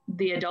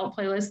the adult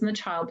playlist and the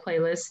child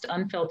playlist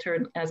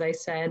unfiltered, as I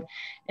said,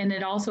 and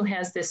it also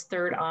has this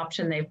 3rd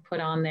option they've put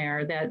on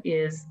there, that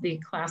is the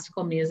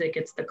classical music.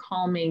 It's the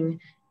calming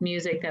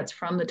music that's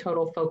from the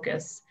Total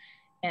Focus,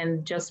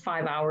 and just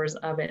 5 hours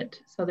of it.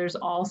 So there's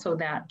also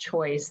that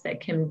choice that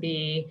can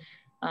be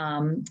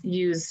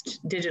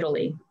used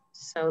digitally.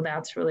 So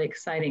that's really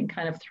exciting,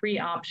 kind of 3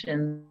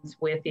 options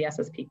with the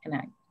SSP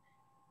Connect.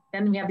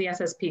 Then we have the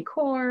SSP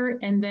core,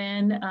 and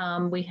then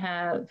we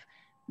have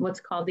what's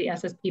called the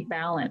SSP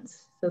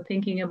balance. So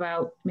thinking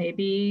about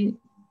maybe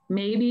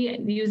maybe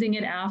using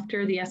it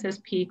after the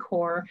SSP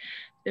core.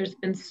 There's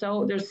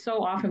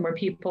so often where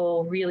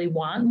people really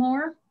want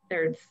more.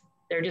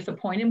 They're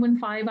disappointed when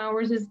 5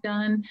 hours is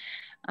done.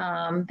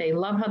 They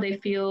love how they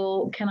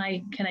feel. Can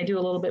I do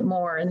a little bit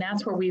more? And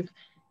that's where we've,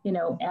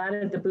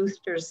 added the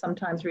boosters,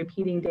 sometimes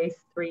repeating days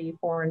 3,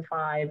 4, and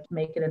 5 to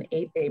make it an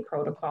 8-day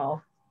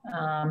protocol.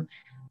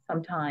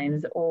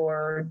 Sometimes,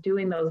 or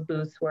doing those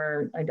boosts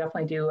where I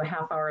definitely do a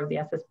half hour of the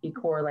SSP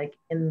core, like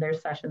in their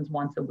sessions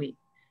once a week.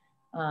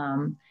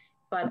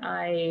 But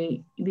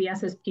the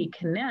SSP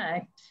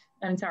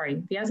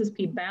the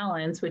SSP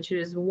Balance, which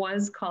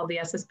was called the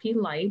SSP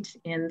Lite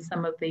in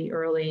some of the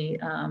early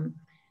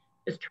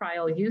just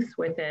trial use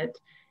with it,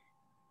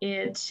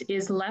 it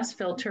is less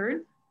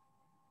filtered.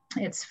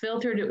 It's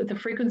filtered with the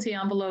frequency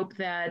envelope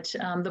that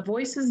the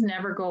voices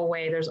never go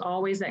away. There's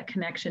always that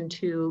connection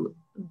to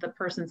the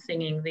person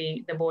singing,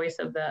 the voice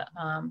of the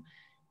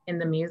in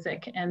the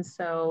music. And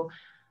so,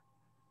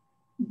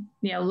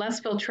 less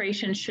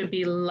filtration should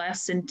be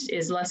less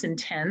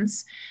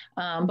intense,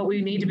 but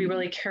we need to be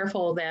really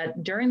careful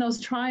that during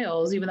those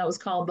trials, even though it was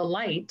called the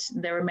light,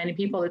 there were many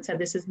people that said,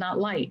 this is not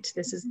light.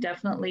 This is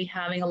definitely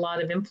having a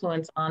lot of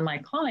influence on my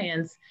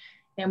clients.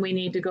 And we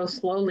need to go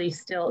slowly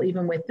still,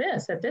 even with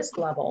this, at this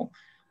level.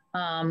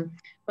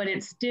 But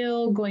it's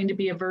still going to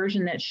be a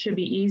version that should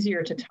be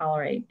easier to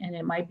tolerate. And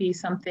it might be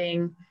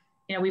something,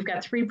 we've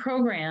got 3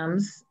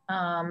 programs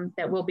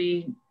that will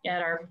be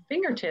at our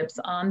fingertips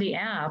on the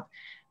app,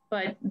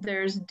 but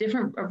there's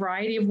a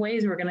variety of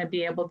ways we're going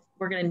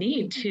to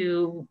need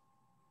to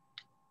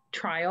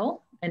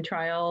trial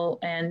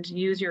and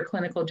use your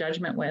clinical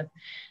judgment with.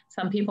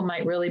 Some people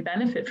might really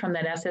benefit from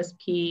that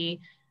SSP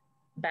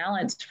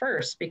Balanced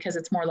first because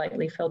it's more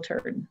lightly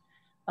filtered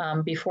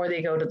before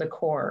they go to the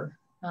core.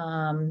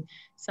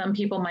 Some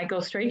people might go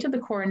straight to the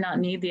core and not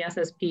need the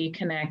SSP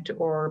Connect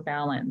or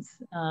Balance.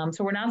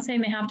 So we're not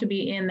saying they have to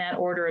be in that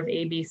order of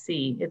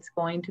ABC. It's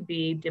going to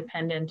be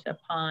dependent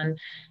upon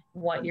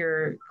what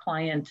your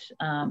client's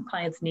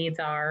needs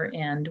are,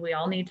 and we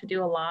all need to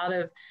do a lot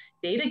of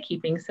data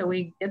keeping so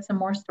we get some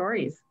more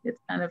stories. It's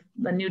kind of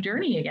a new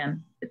journey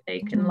again that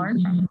they can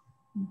learn from.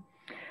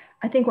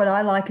 I think what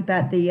I like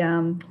about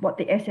what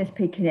the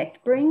SSP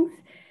Connect brings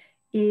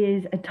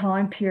is a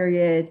time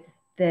period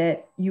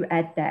that you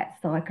add that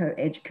psycho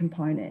edge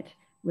component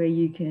where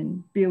you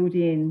can build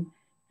in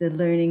the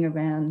learning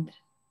around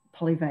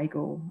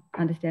polyvagal,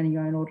 understanding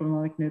your own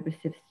autonomic nervous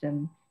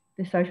system,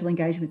 the social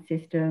engagement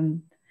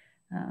system,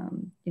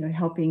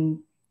 helping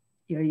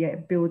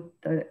build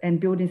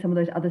in some of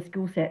those other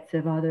skill sets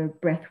of either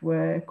breath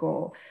work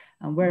or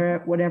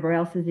whatever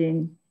else is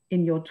in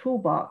your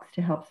toolbox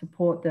to help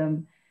support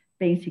them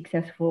being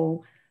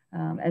successful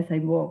as they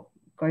go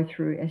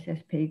through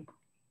SSP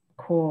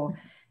core.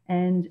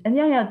 And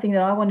the only other thing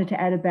that I wanted to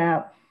add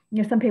about,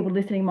 some people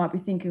listening might be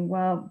thinking,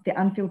 well, the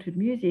unfiltered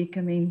music,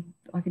 I mean,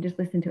 I could just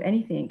listen to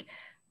anything.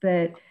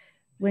 But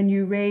when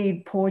you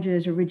read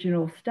Porges'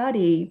 original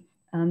study,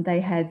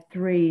 they had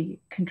 3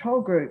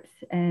 control groups,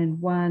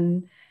 and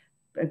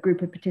a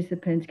group of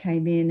participants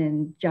came in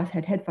and just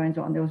had headphones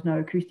on. There was no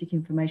acoustic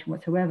information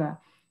whatsoever.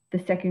 The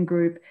second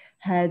group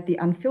had the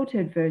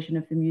unfiltered version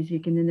of the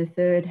music, and then the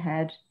third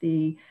had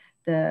the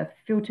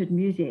filtered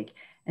music.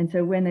 And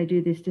so when they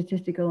do this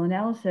statistical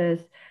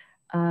analysis,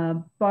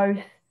 both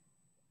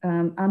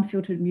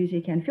unfiltered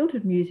music and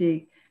filtered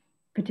music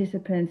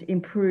participants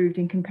improved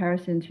in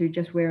comparison to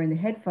just wearing the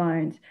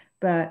headphones,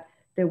 but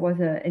there was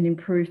an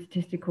improved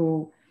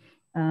statistical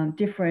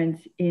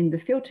difference in the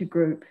filtered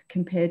group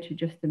compared to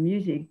just the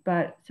music.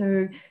 But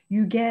so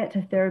you get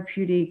a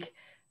therapeutic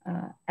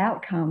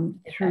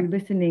outcome through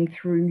listening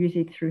through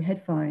music through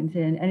headphones.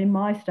 And in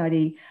my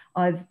study,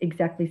 I've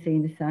exactly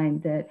seen the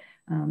same, that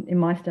in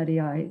my study,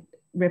 I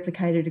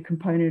replicated a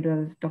component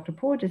of Dr.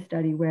 Porges'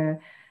 study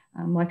where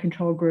my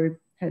control group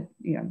had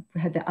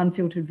the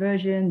unfiltered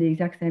version, the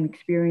exact same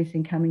experience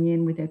in coming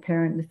in with their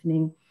parent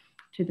listening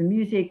to the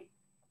music,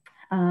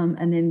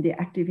 and then the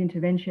active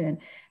intervention.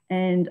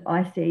 And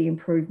I see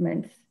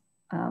improvements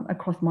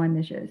across my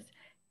measures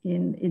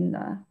in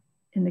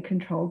the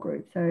control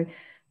group. So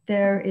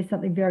there is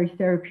something very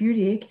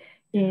therapeutic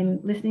in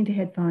listening to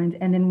headphones.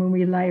 And then when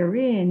we layer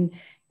in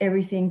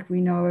everything we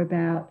know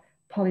about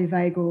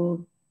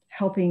polyvagal,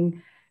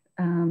 helping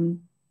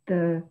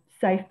the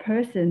safe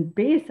person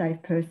be a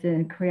safe person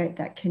and create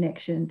that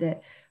connection,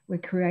 that we're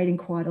creating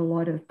quite a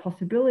lot of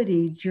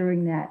possibility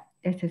during that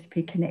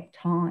SSP Connect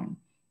time.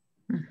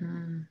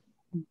 Mm-hmm.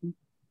 Mm-hmm.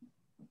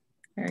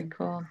 Very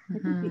cool.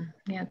 Mm-hmm.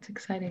 Yeah, it's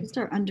exciting. Just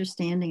our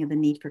understanding of the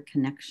need for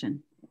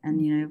connection,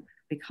 and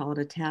we call it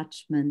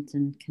attachment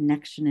and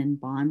connection and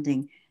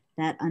bonding.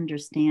 That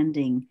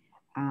understanding,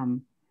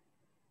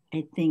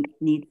 I think,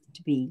 needs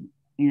to be,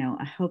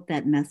 I hope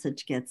that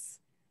message gets,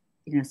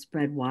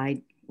 spread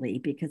widely,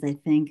 because I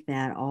think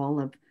that all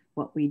of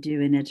what we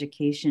do in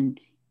education,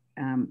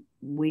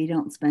 we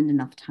don't spend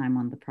enough time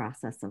on the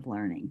process of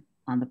learning,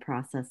 on the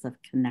process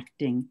of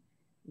connecting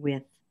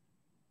with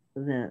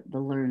the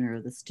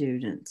learner, the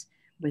student,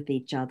 with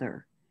each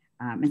other.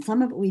 And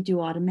some of it we do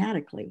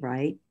automatically,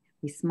 right?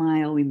 we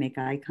smile, we make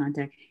eye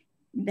contact.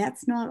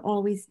 That's not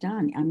always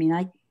done. I mean,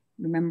 I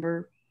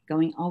remember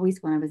going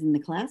always when I was in the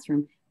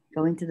classroom,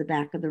 going to the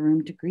back of the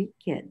room to greet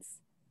kids,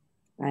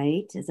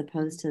 right? As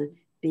opposed to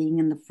being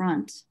in the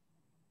front.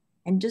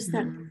 And just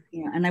that,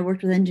 you know, and I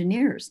worked with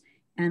engineers,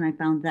 and I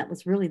found that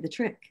was really the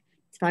trick.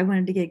 If I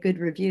wanted to get good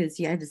reviews,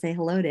 you had to say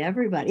hello to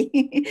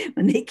everybody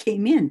when they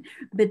came in.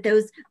 But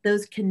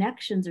those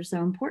connections are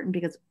so important,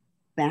 because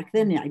back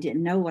then I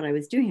didn't know what I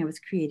was doing. I was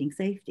creating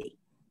safety.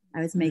 I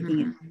was making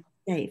it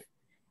safe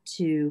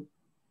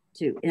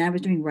and I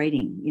was doing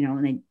writing, you know,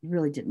 and I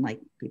really didn't like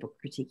people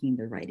critiquing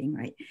their writing,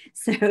 right?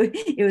 So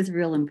it was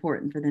real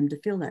important for them to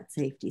feel that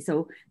safety.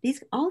 So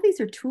all these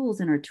are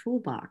tools in our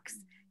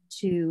toolbox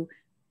to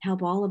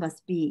help all of us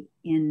be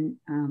in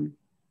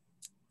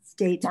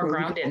states more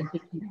grounded.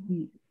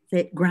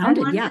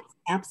 Grounded, yes,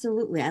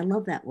 absolutely. I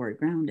love that word,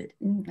 grounded.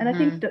 And I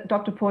think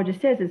Dr. Paul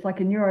just says it's like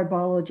a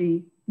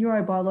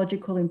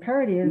neurobiological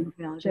imperative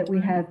that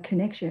we have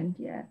connection.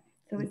 Yeah,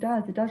 so it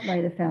does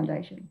lay the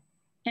foundation.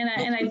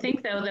 And I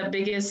think, though, the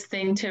biggest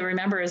thing to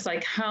remember is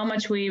like how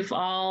much we've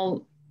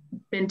all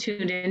been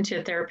tuned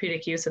into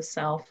therapeutic use of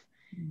self.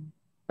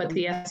 But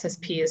the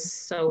SSP is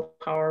so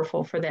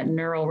powerful for that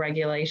neural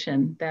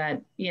regulation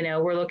that, you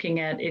know, we're looking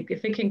at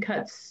if it can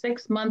cut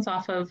 6 months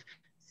off of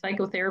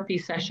psychotherapy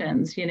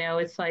sessions, you know,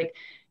 it's like,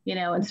 you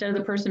know, instead of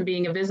the person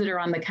being a visitor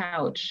on the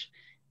couch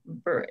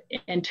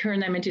and turn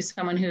them into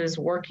someone who's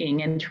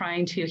working and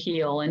trying to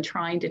heal and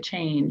trying to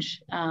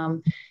change.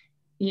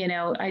 You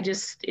know,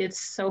 it's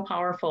so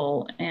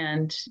powerful.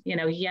 And, you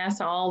know,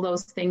 yes, all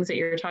those things that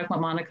you're talking about,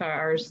 Monica,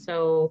 are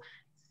so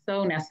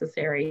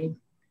necessary.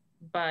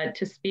 But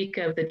to speak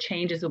of the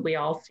changes that we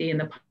all see in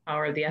the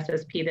power of the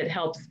SSP that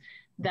helps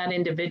that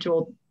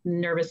individual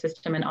nervous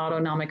system and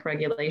autonomic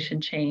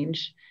regulation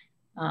change,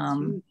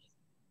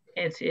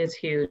 it's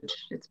huge.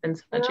 It's been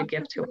such a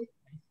gift to us.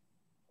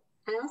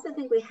 I also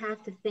think we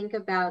have to think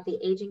about the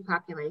aging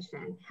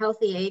population.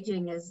 Healthy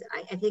aging is,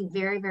 I think,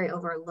 very, very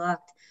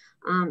overlooked.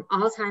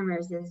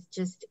 Alzheimer's is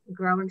just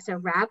growing so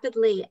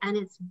rapidly, and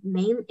it's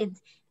in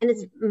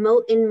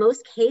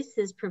most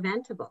cases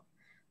preventable.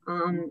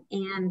 And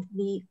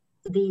the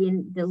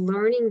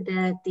learning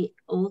that the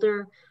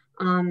older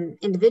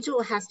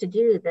individual has to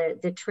do,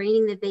 the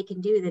training that they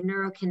can do, the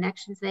neural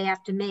connections they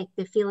have to make,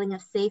 the feeling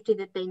of safety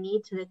that they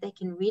need so that they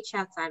can reach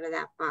outside of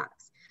that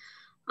box.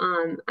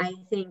 I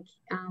think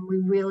we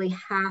really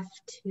have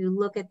to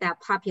look at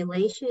that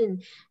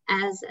population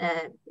as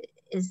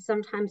is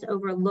sometimes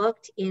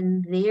overlooked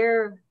in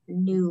their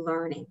new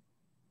learning.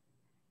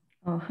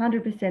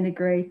 100%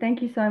 agree.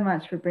 Thank you so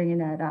much for bringing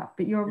that up.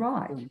 But you're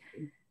right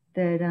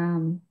that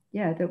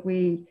that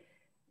we,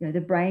 you know,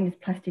 the brain is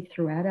plastic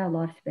throughout our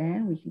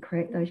lifespan. We can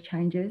create those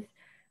changes.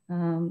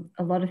 A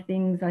lot of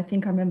things. I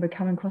think I remember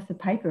coming across a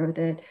paper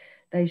that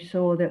they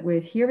saw that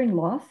with hearing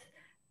loss,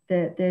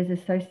 that there's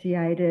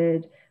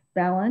associated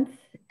balance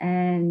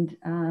and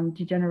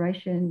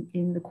degeneration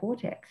in the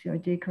cortex, you know,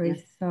 decrease.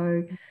 Yes.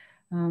 So,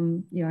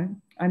 you know,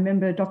 I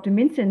remember Dr.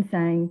 Minson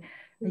saying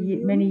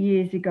many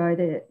years ago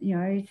that, you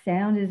know,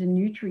 sound is a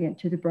nutrient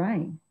to the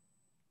brain.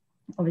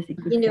 Obviously,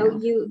 good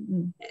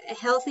sound.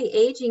 Healthy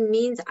aging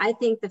means, I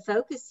think, the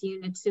focus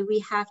unit. So we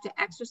have to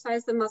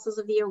exercise the muscles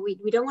of the ear. We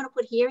don't want to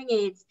put hearing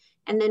aids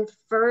and then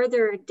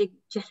further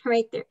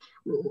degenerate there.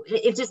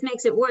 It just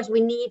makes it worse.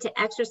 We need to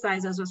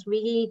exercise those muscles.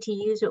 We need to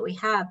use what we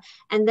have.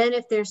 And then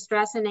if there's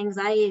stress and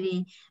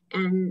anxiety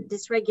and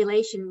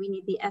dysregulation, we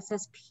need the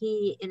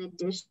SSP in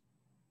addition.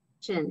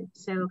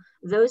 So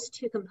those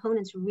two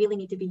components really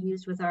need to be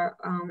used with our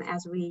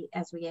as we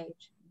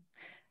age.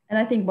 And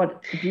I think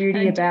what the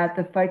beauty about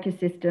the focus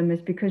system is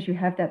because you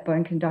have that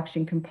bone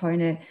conduction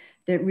component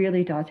that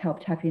really does help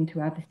tap into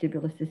our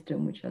vestibular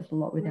system, which does a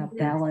lot with our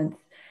balance,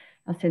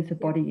 our sense of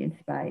body in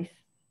space.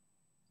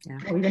 Yeah.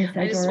 What were you going to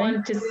say,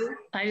 Doreen?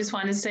 I just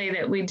want to say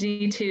that we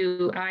need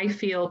to, I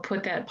feel,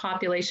 put that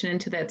population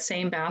into that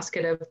same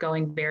basket of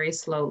going very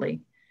slowly.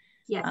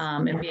 Yes.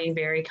 And being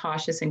very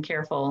cautious and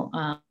careful.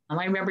 I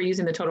remember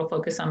using the total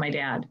focus on my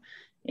dad.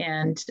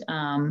 And,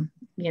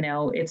 you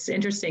know, it's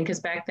interesting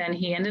because back then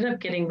he ended up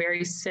getting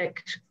very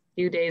sick a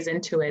few days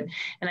into it.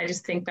 And I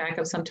just think back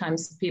of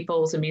sometimes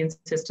people's immune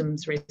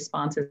system's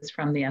responses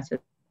from the SSP.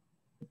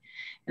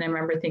 And I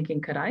remember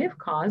thinking, could I have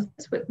caused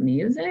this with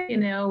music, you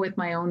know, with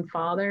my own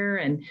father?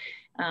 And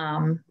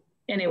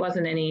it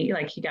wasn't any,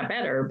 like, he got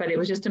better, but it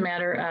was just a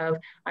matter of,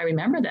 I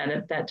remember that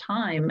at that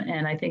time.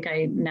 And I think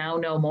I now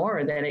know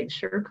more that it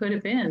sure could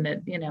have been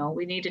that, you know,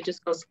 we need to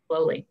just go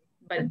slowly,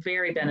 but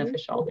very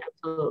beneficial.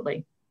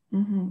 Absolutely.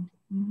 Mm-hmm.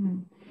 Mm-hmm.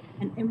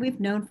 And we've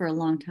known for a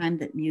long time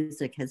that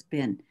music has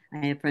been,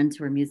 I have friends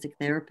who are music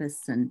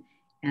therapists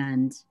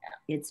and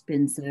it's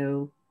been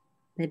so,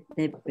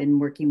 they've been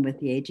working with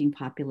the aging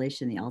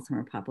population, the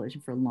Alzheimer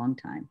population for a long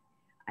time.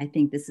 I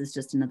think this is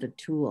just another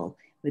tool,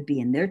 would be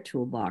in their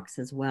toolbox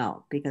as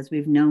well, because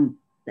we've known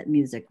that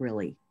music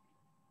really,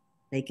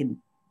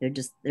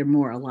 they're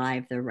more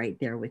alive. They're right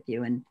there with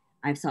you. And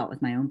I've saw it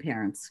with my own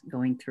parents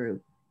going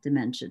through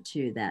dementia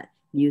too, that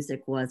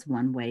music was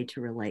one way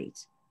to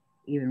relate,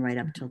 even right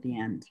up till the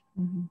end.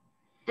 Mm-hmm.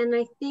 And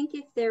I think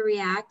if they're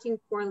reacting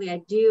poorly,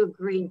 I do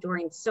agree,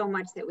 Doreen, so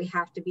much that we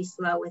have to be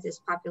slow with this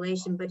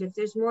population. But if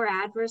there's more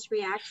adverse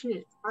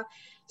reaction,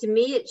 to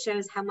me, it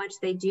shows how much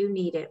they do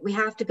need it. We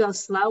have to go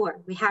slower.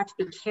 We have to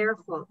be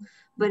careful.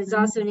 But it's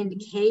also an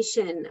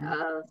indication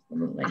of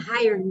a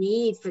higher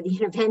need for the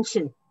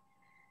intervention.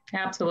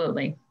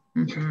 Absolutely.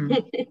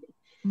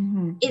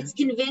 Mm-hmm. It's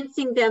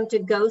convincing them to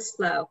go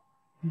slow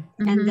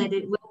and that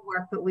it will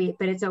work,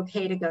 but it's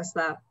okay to go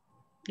slow.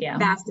 Yeah.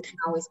 Fast is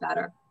always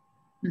better.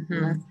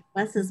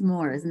 Less is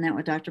more, isn't that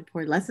what Dr.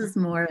 Port? Less is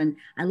more, and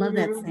I love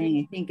that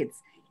saying. I think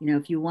it's,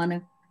 if you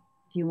want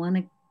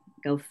to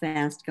go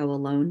fast, go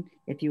alone.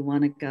 If you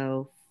want to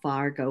go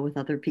far, go with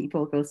other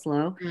people, go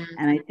slow.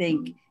 And I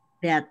think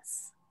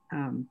that's.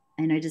 And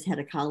I just had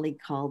a colleague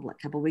called a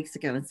couple of weeks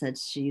ago and said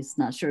she's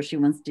not sure she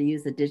wants to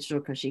use the digital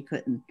because she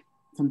couldn't.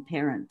 Some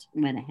parent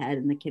went ahead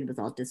and the kid was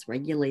all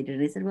dysregulated.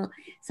 And I said, well,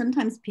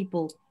 sometimes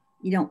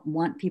you don't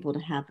want people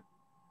to have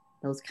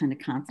those kind of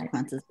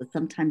consequences, but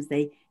sometimes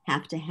they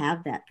have to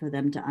have that for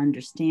them to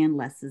understand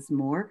less is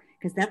more,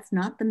 because that's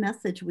not the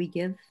message we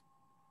give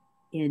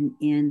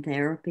in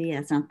therapy.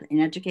 That's not in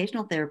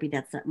educational therapy.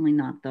 That's certainly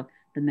not the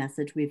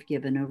message we've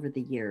given over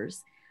the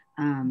years.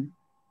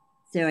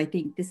 So I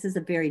think this is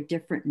a very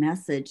different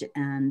message,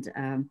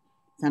 and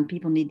some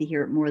people need to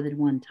hear it more than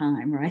one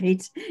time,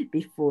 right,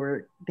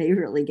 before they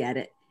really get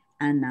it.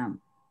 And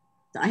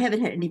so I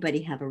haven't had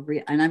anybody have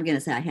and I'm going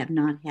to say I have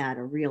not had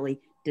a really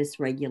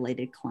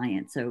dysregulated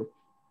client. So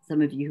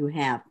some of you who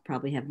have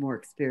probably have more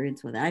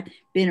experience with it. I've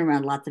been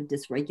around lots of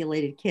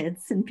dysregulated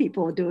kids and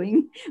people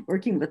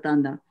working with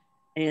on the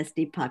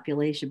ASD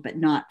population, but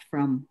not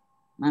from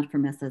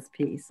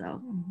SSP.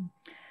 So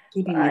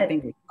keeping my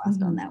fingers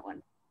crossed on that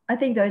one. I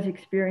think those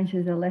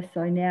experiences are less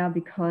so now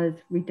because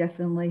we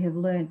definitely have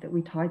learned that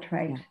we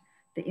titrate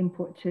the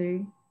input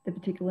to the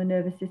particular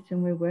nervous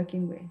system we're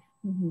working with.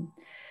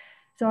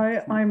 So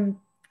I'm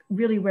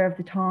really aware of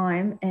the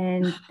time,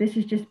 and this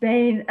has just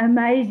been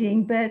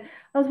amazing. But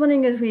I was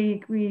wondering, as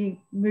we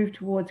move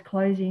towards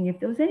closing, if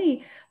there was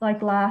any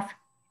last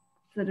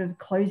sort of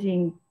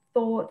closing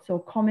thoughts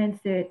or comments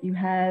that you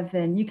have,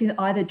 and you can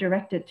either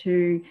direct it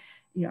to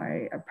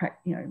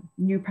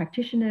new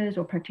practitioners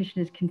or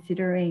practitioners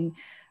considering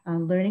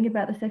learning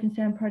about the Safe and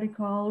Sound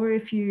protocol, or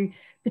if you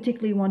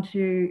particularly want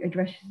to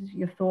address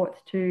your thoughts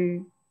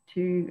to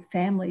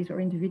families or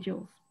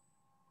individuals.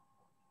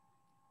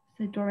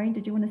 So Doreen,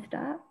 did you want to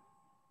start?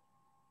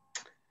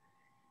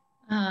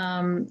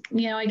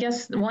 I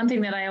guess one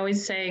thing that I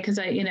always say, because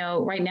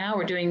right now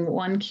we're doing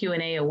one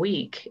Q&A a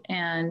week,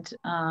 and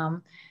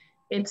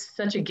it's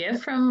such a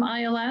gift from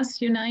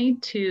ILS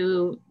Unite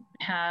to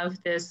have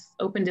this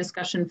open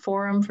discussion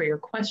forum for your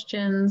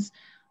questions.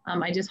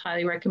 I just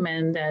highly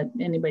recommend that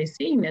anybody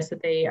seeing this,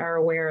 that they are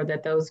aware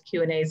that those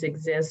Q&As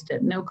exist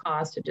at no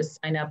cost to just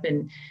sign up,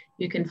 and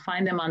you can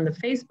find them on the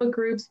Facebook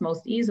groups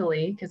most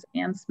easily, because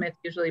Ann Smith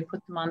usually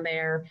puts them on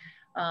there,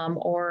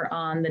 or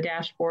on the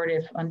dashboard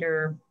if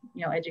under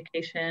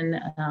education,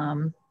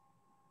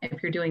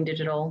 if you're doing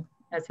digital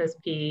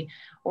SSP,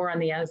 or on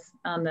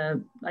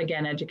the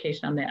again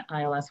education on the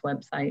ILS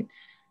website.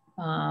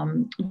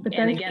 But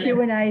those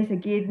Q&As are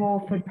geared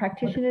more for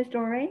practitioners,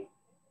 Doreen?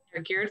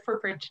 They're geared for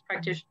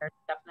practitioners,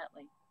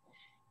 definitely.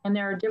 And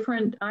there are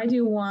different, I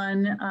do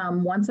one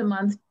once a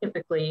month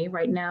typically.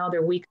 Right now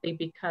they're weekly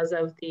because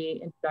of the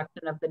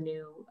introduction of the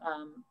new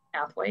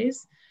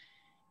pathways.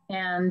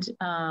 And,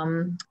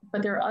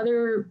 but there are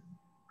other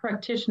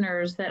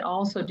practitioners that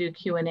also do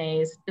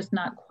Q&As, just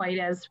not quite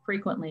as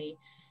frequently.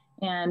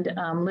 And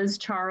Liz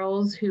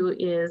Charles, who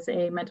is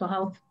a mental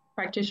health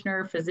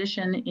practitioner,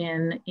 physician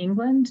in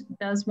England,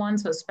 does one.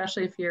 So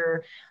especially if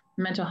you're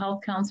a mental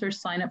health counselor,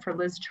 sign up for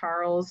Liz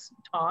Charles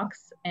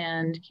talks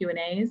and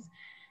Q&As.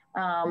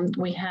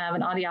 We have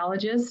an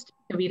audiologist,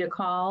 Kavita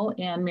Kaul,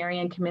 and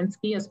Marianne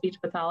Kaminsky, a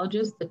speech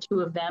pathologist. The two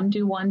of them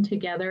do one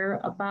together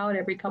about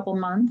every couple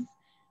months.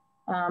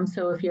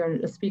 So if you're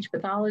a speech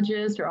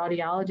pathologist or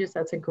audiologist,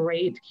 that's a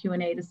great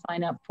Q&A to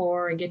sign up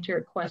for and get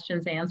your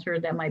questions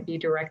answered that might be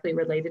directly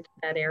related to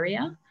that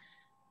area.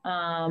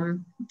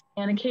 And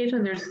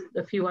occasionally there's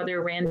a few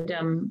other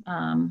random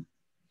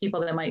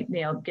people that might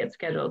get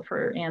scheduled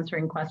for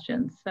answering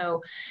questions.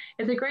 So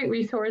it's a great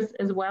resource,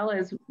 as well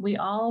as we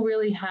all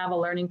really have a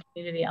learning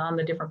community on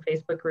the different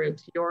Facebook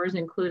groups, yours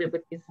included,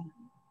 with these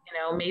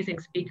amazing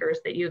speakers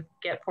that you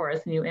get for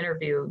us and you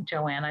interview,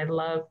 Joanne.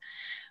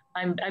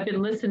 I've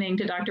been listening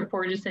to Dr.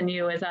 Porges and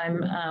you as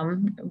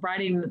I'm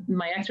riding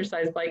my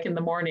exercise bike in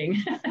the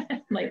morning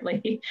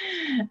lately.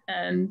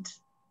 And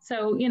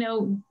so,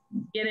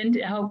 get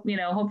into,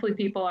 hopefully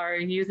people are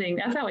using,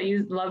 that's how I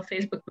love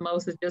Facebook the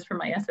most, is just for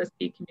my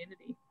SSP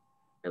community.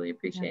 Really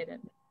appreciate it.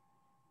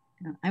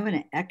 I want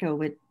to echo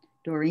what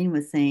Doreen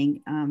was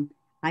saying.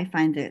 I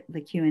find that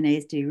the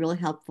Q&As to be really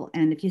helpful.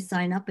 And if you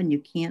sign up and you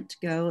can't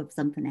go, if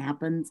something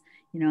happens,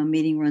 a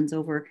meeting runs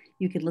over,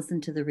 you could listen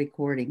to the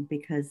recording,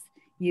 because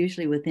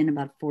usually within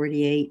about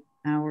 48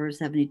 hours,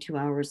 72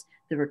 hours,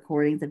 the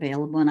recording's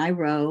available. And I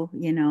row,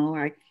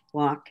 or I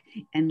walk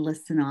and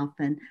listen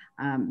often.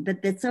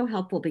 But that's so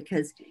helpful,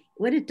 because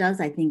what it does,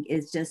 I think,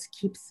 is just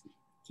keeps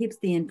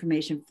the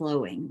information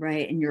flowing,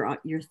 right? And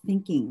you're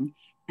thinking,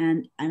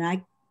 and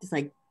I just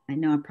like, I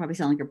know I probably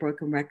sound like a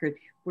broken record.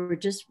 We're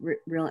just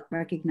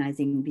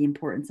recognizing the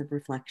importance of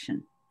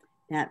reflection,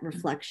 that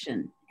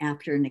reflection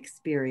after an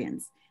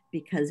experience,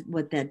 because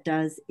what that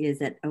does is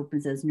that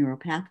opens those neural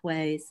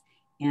pathways,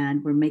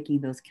 and we're making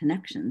those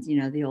connections.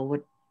 You know, the old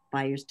what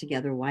wires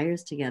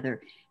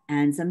together.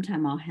 And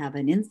sometime I'll have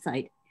an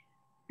insight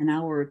an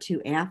hour or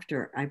two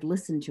after I've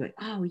listened to it.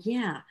 Oh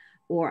yeah.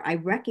 Or I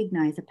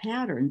recognize a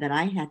pattern that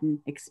I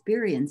hadn't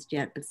experienced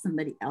yet, but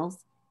somebody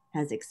else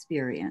has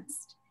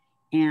experienced.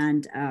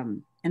 And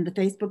the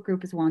Facebook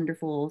group is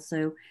wonderful.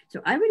 So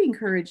I would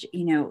encourage,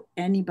 you know,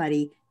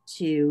 anybody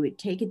to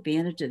take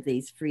advantage of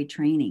these free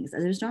trainings.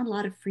 There's not a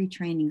lot of free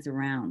trainings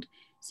around.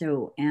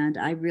 So, and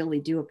I really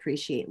do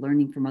appreciate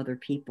learning from other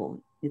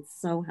people. It's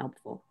so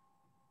helpful.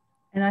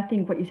 And I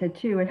think what you said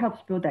too, it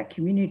helps build that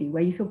community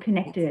where you feel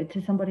connected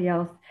to somebody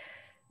else,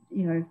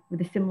 you know,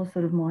 with a similar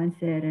sort of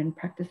mindset and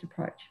practice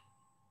approach.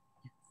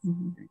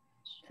 Mm-hmm.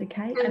 So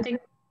Kate? I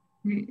think,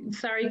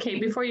 sorry,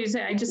 Kate, before you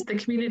say, the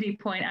community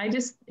point,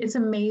 it's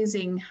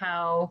amazing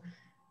how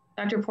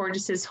Dr.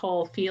 Porges's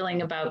whole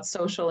feeling about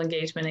social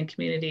engagement and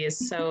community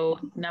is so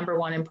number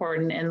one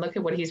important, and look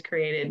at what he's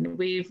created.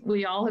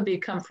 We all have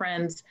become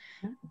friends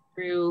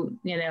through,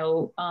 you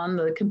know, on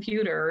the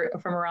computer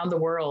from around the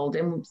world,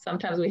 and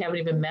sometimes we haven't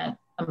even met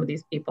some of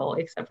these people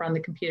except for on the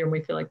computer, and we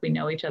feel like we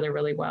know each other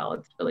really well.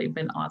 It's really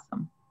been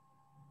awesome.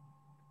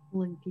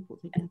 Pulling people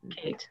together.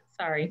 Kate,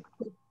 sorry.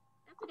 I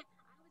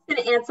was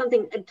going to add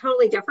something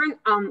totally different.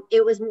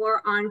 It was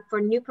more on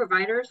for new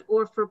providers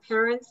or for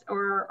parents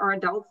or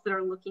adults that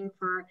are looking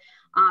for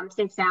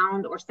safe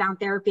sound or sound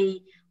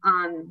therapy.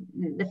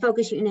 The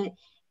focus unit,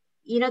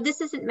 you know, this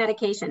isn't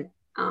medication.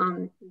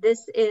 We're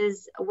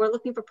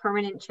looking for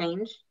permanent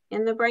change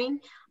in the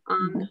brain.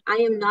 I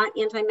am not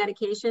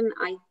anti-medication.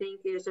 I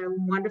think there's a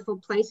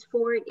wonderful place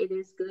for it. It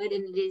is good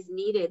and it is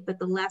needed, but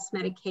the less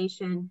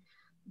medication,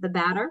 the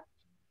better.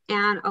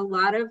 And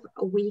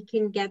we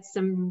can get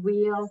some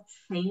real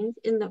change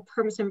in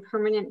some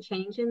permanent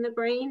change in the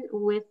brain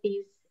with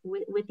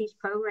these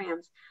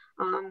programs.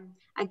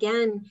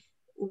 Again,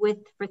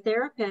 for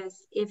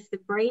therapists, if the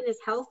brain is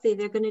healthy,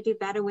 they're going to do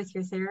better with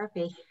your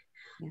therapy.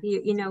 Yes.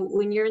 You know,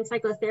 when you're in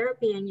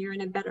psychotherapy and you're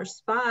in a better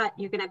spot,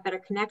 you're going to have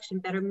better connection,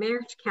 better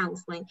marriage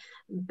counseling,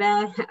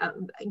 better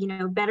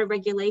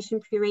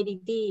regulation for your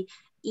ADD,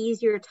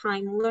 easier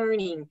time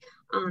learning,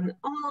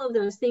 all of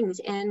those things.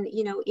 And,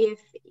 you know,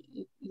 if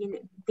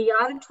the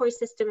auditory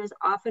system is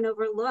often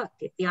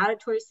overlooked, if the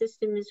auditory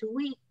system is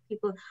weak,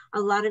 a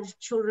lot of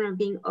children are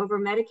being over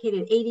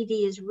medicated. ADD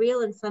is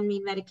real and some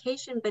need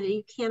medication, but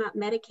you cannot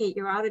medicate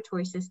your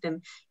auditory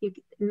system.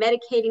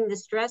 Medicating the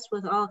stress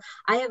with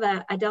I have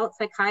an adult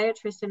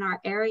psychiatrist in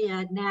our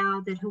area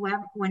now that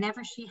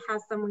whenever she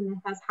has someone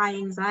that has high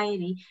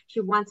anxiety, she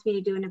wants me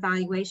to do an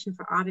evaluation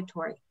for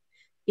auditory.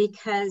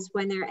 Because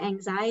when their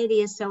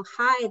anxiety is so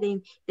high,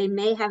 they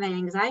may have an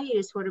anxiety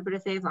disorder, but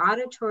if they have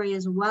auditory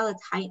as well,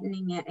 it's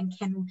heightening it and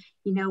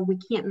we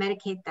can't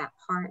medicate that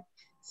part.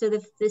 So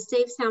the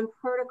Safe Sound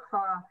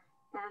protocol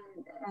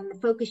and the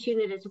focus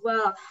unit as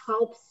well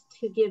helps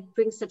to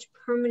bring such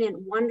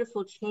permanent,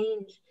 wonderful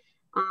change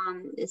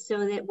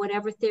so that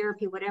whatever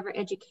therapy, whatever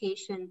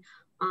education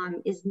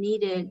is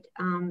needed,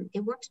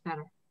 it works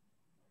better.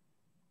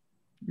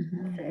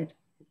 Mm-hmm.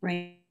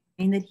 Brain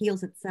that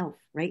heals itself,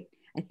 right?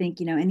 I think,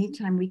 you know,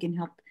 anytime we can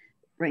help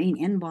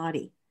brain and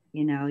body,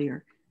 you know,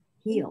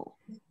 heal.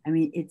 I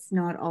mean, it's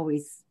not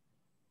always,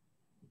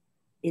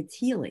 it's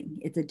healing.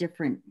 It's a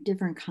different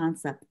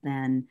concept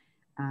than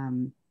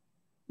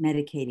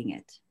medicating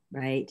it,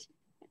 right?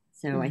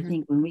 So mm-hmm. I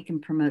think when we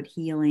can promote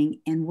healing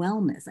and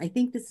wellness, I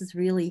think this is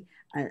really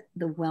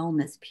the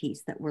wellness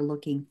piece that we're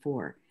looking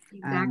for.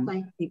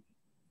 Exactly.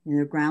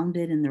 They're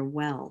grounded and they're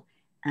well,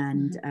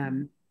 and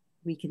mm-hmm.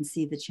 We can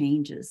see the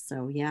changes.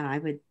 So yeah, I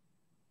would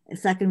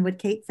second what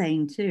Kate's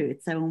saying too.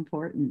 It's so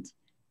important.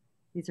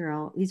 These are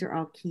all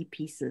key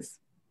pieces,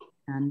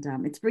 and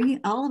it's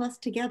bringing all of us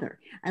together.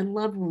 I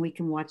love when we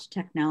can watch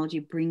technology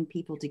bring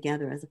people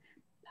together as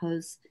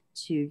opposed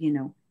to, you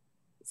know,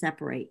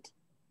 separate.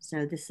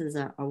 So this is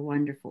a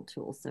wonderful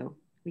tool. So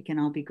we can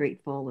all be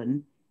grateful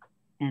and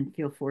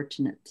feel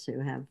fortunate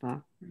to have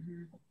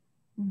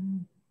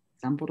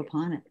stumbled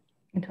upon it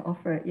and to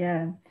offer it.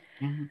 Yeah.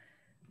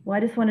 Well, I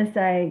just want to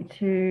say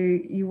to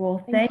you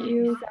all, thank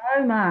you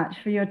so much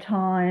for your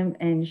time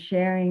and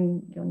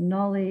sharing your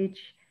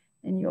knowledge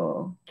and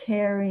your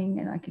caring,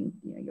 and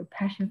your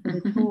passion for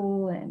the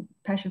tool and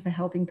passion for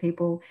helping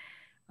people.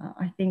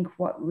 I think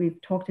what we've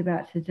talked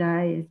about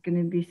today is going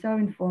to be so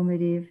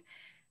informative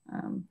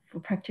for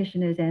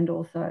practitioners and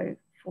also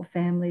for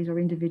families or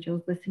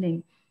individuals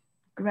listening.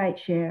 Great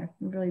share.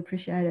 We really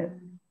appreciate it.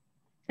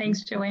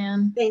 Thanks,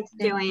 Joanne. Thanks,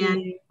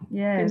 Joanne.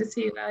 Yeah. Good to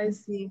see you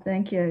guys.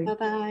 Thank you.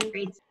 Bye-bye.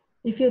 Great.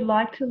 If you'd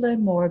like to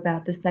learn more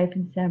about the Safe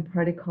and Sound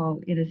protocol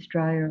in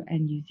Australia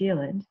and New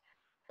Zealand,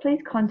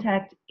 please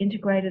contact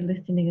Integrated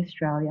Listening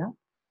Australia.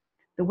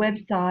 The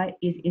website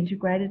is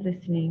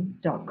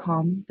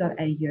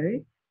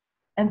integratedlistening.com.au,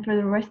 And for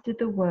the rest of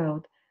the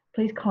world,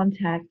 please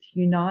contact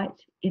Unite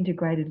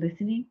Integrated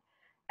Listening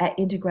at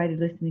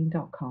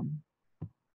integratedlistening.com.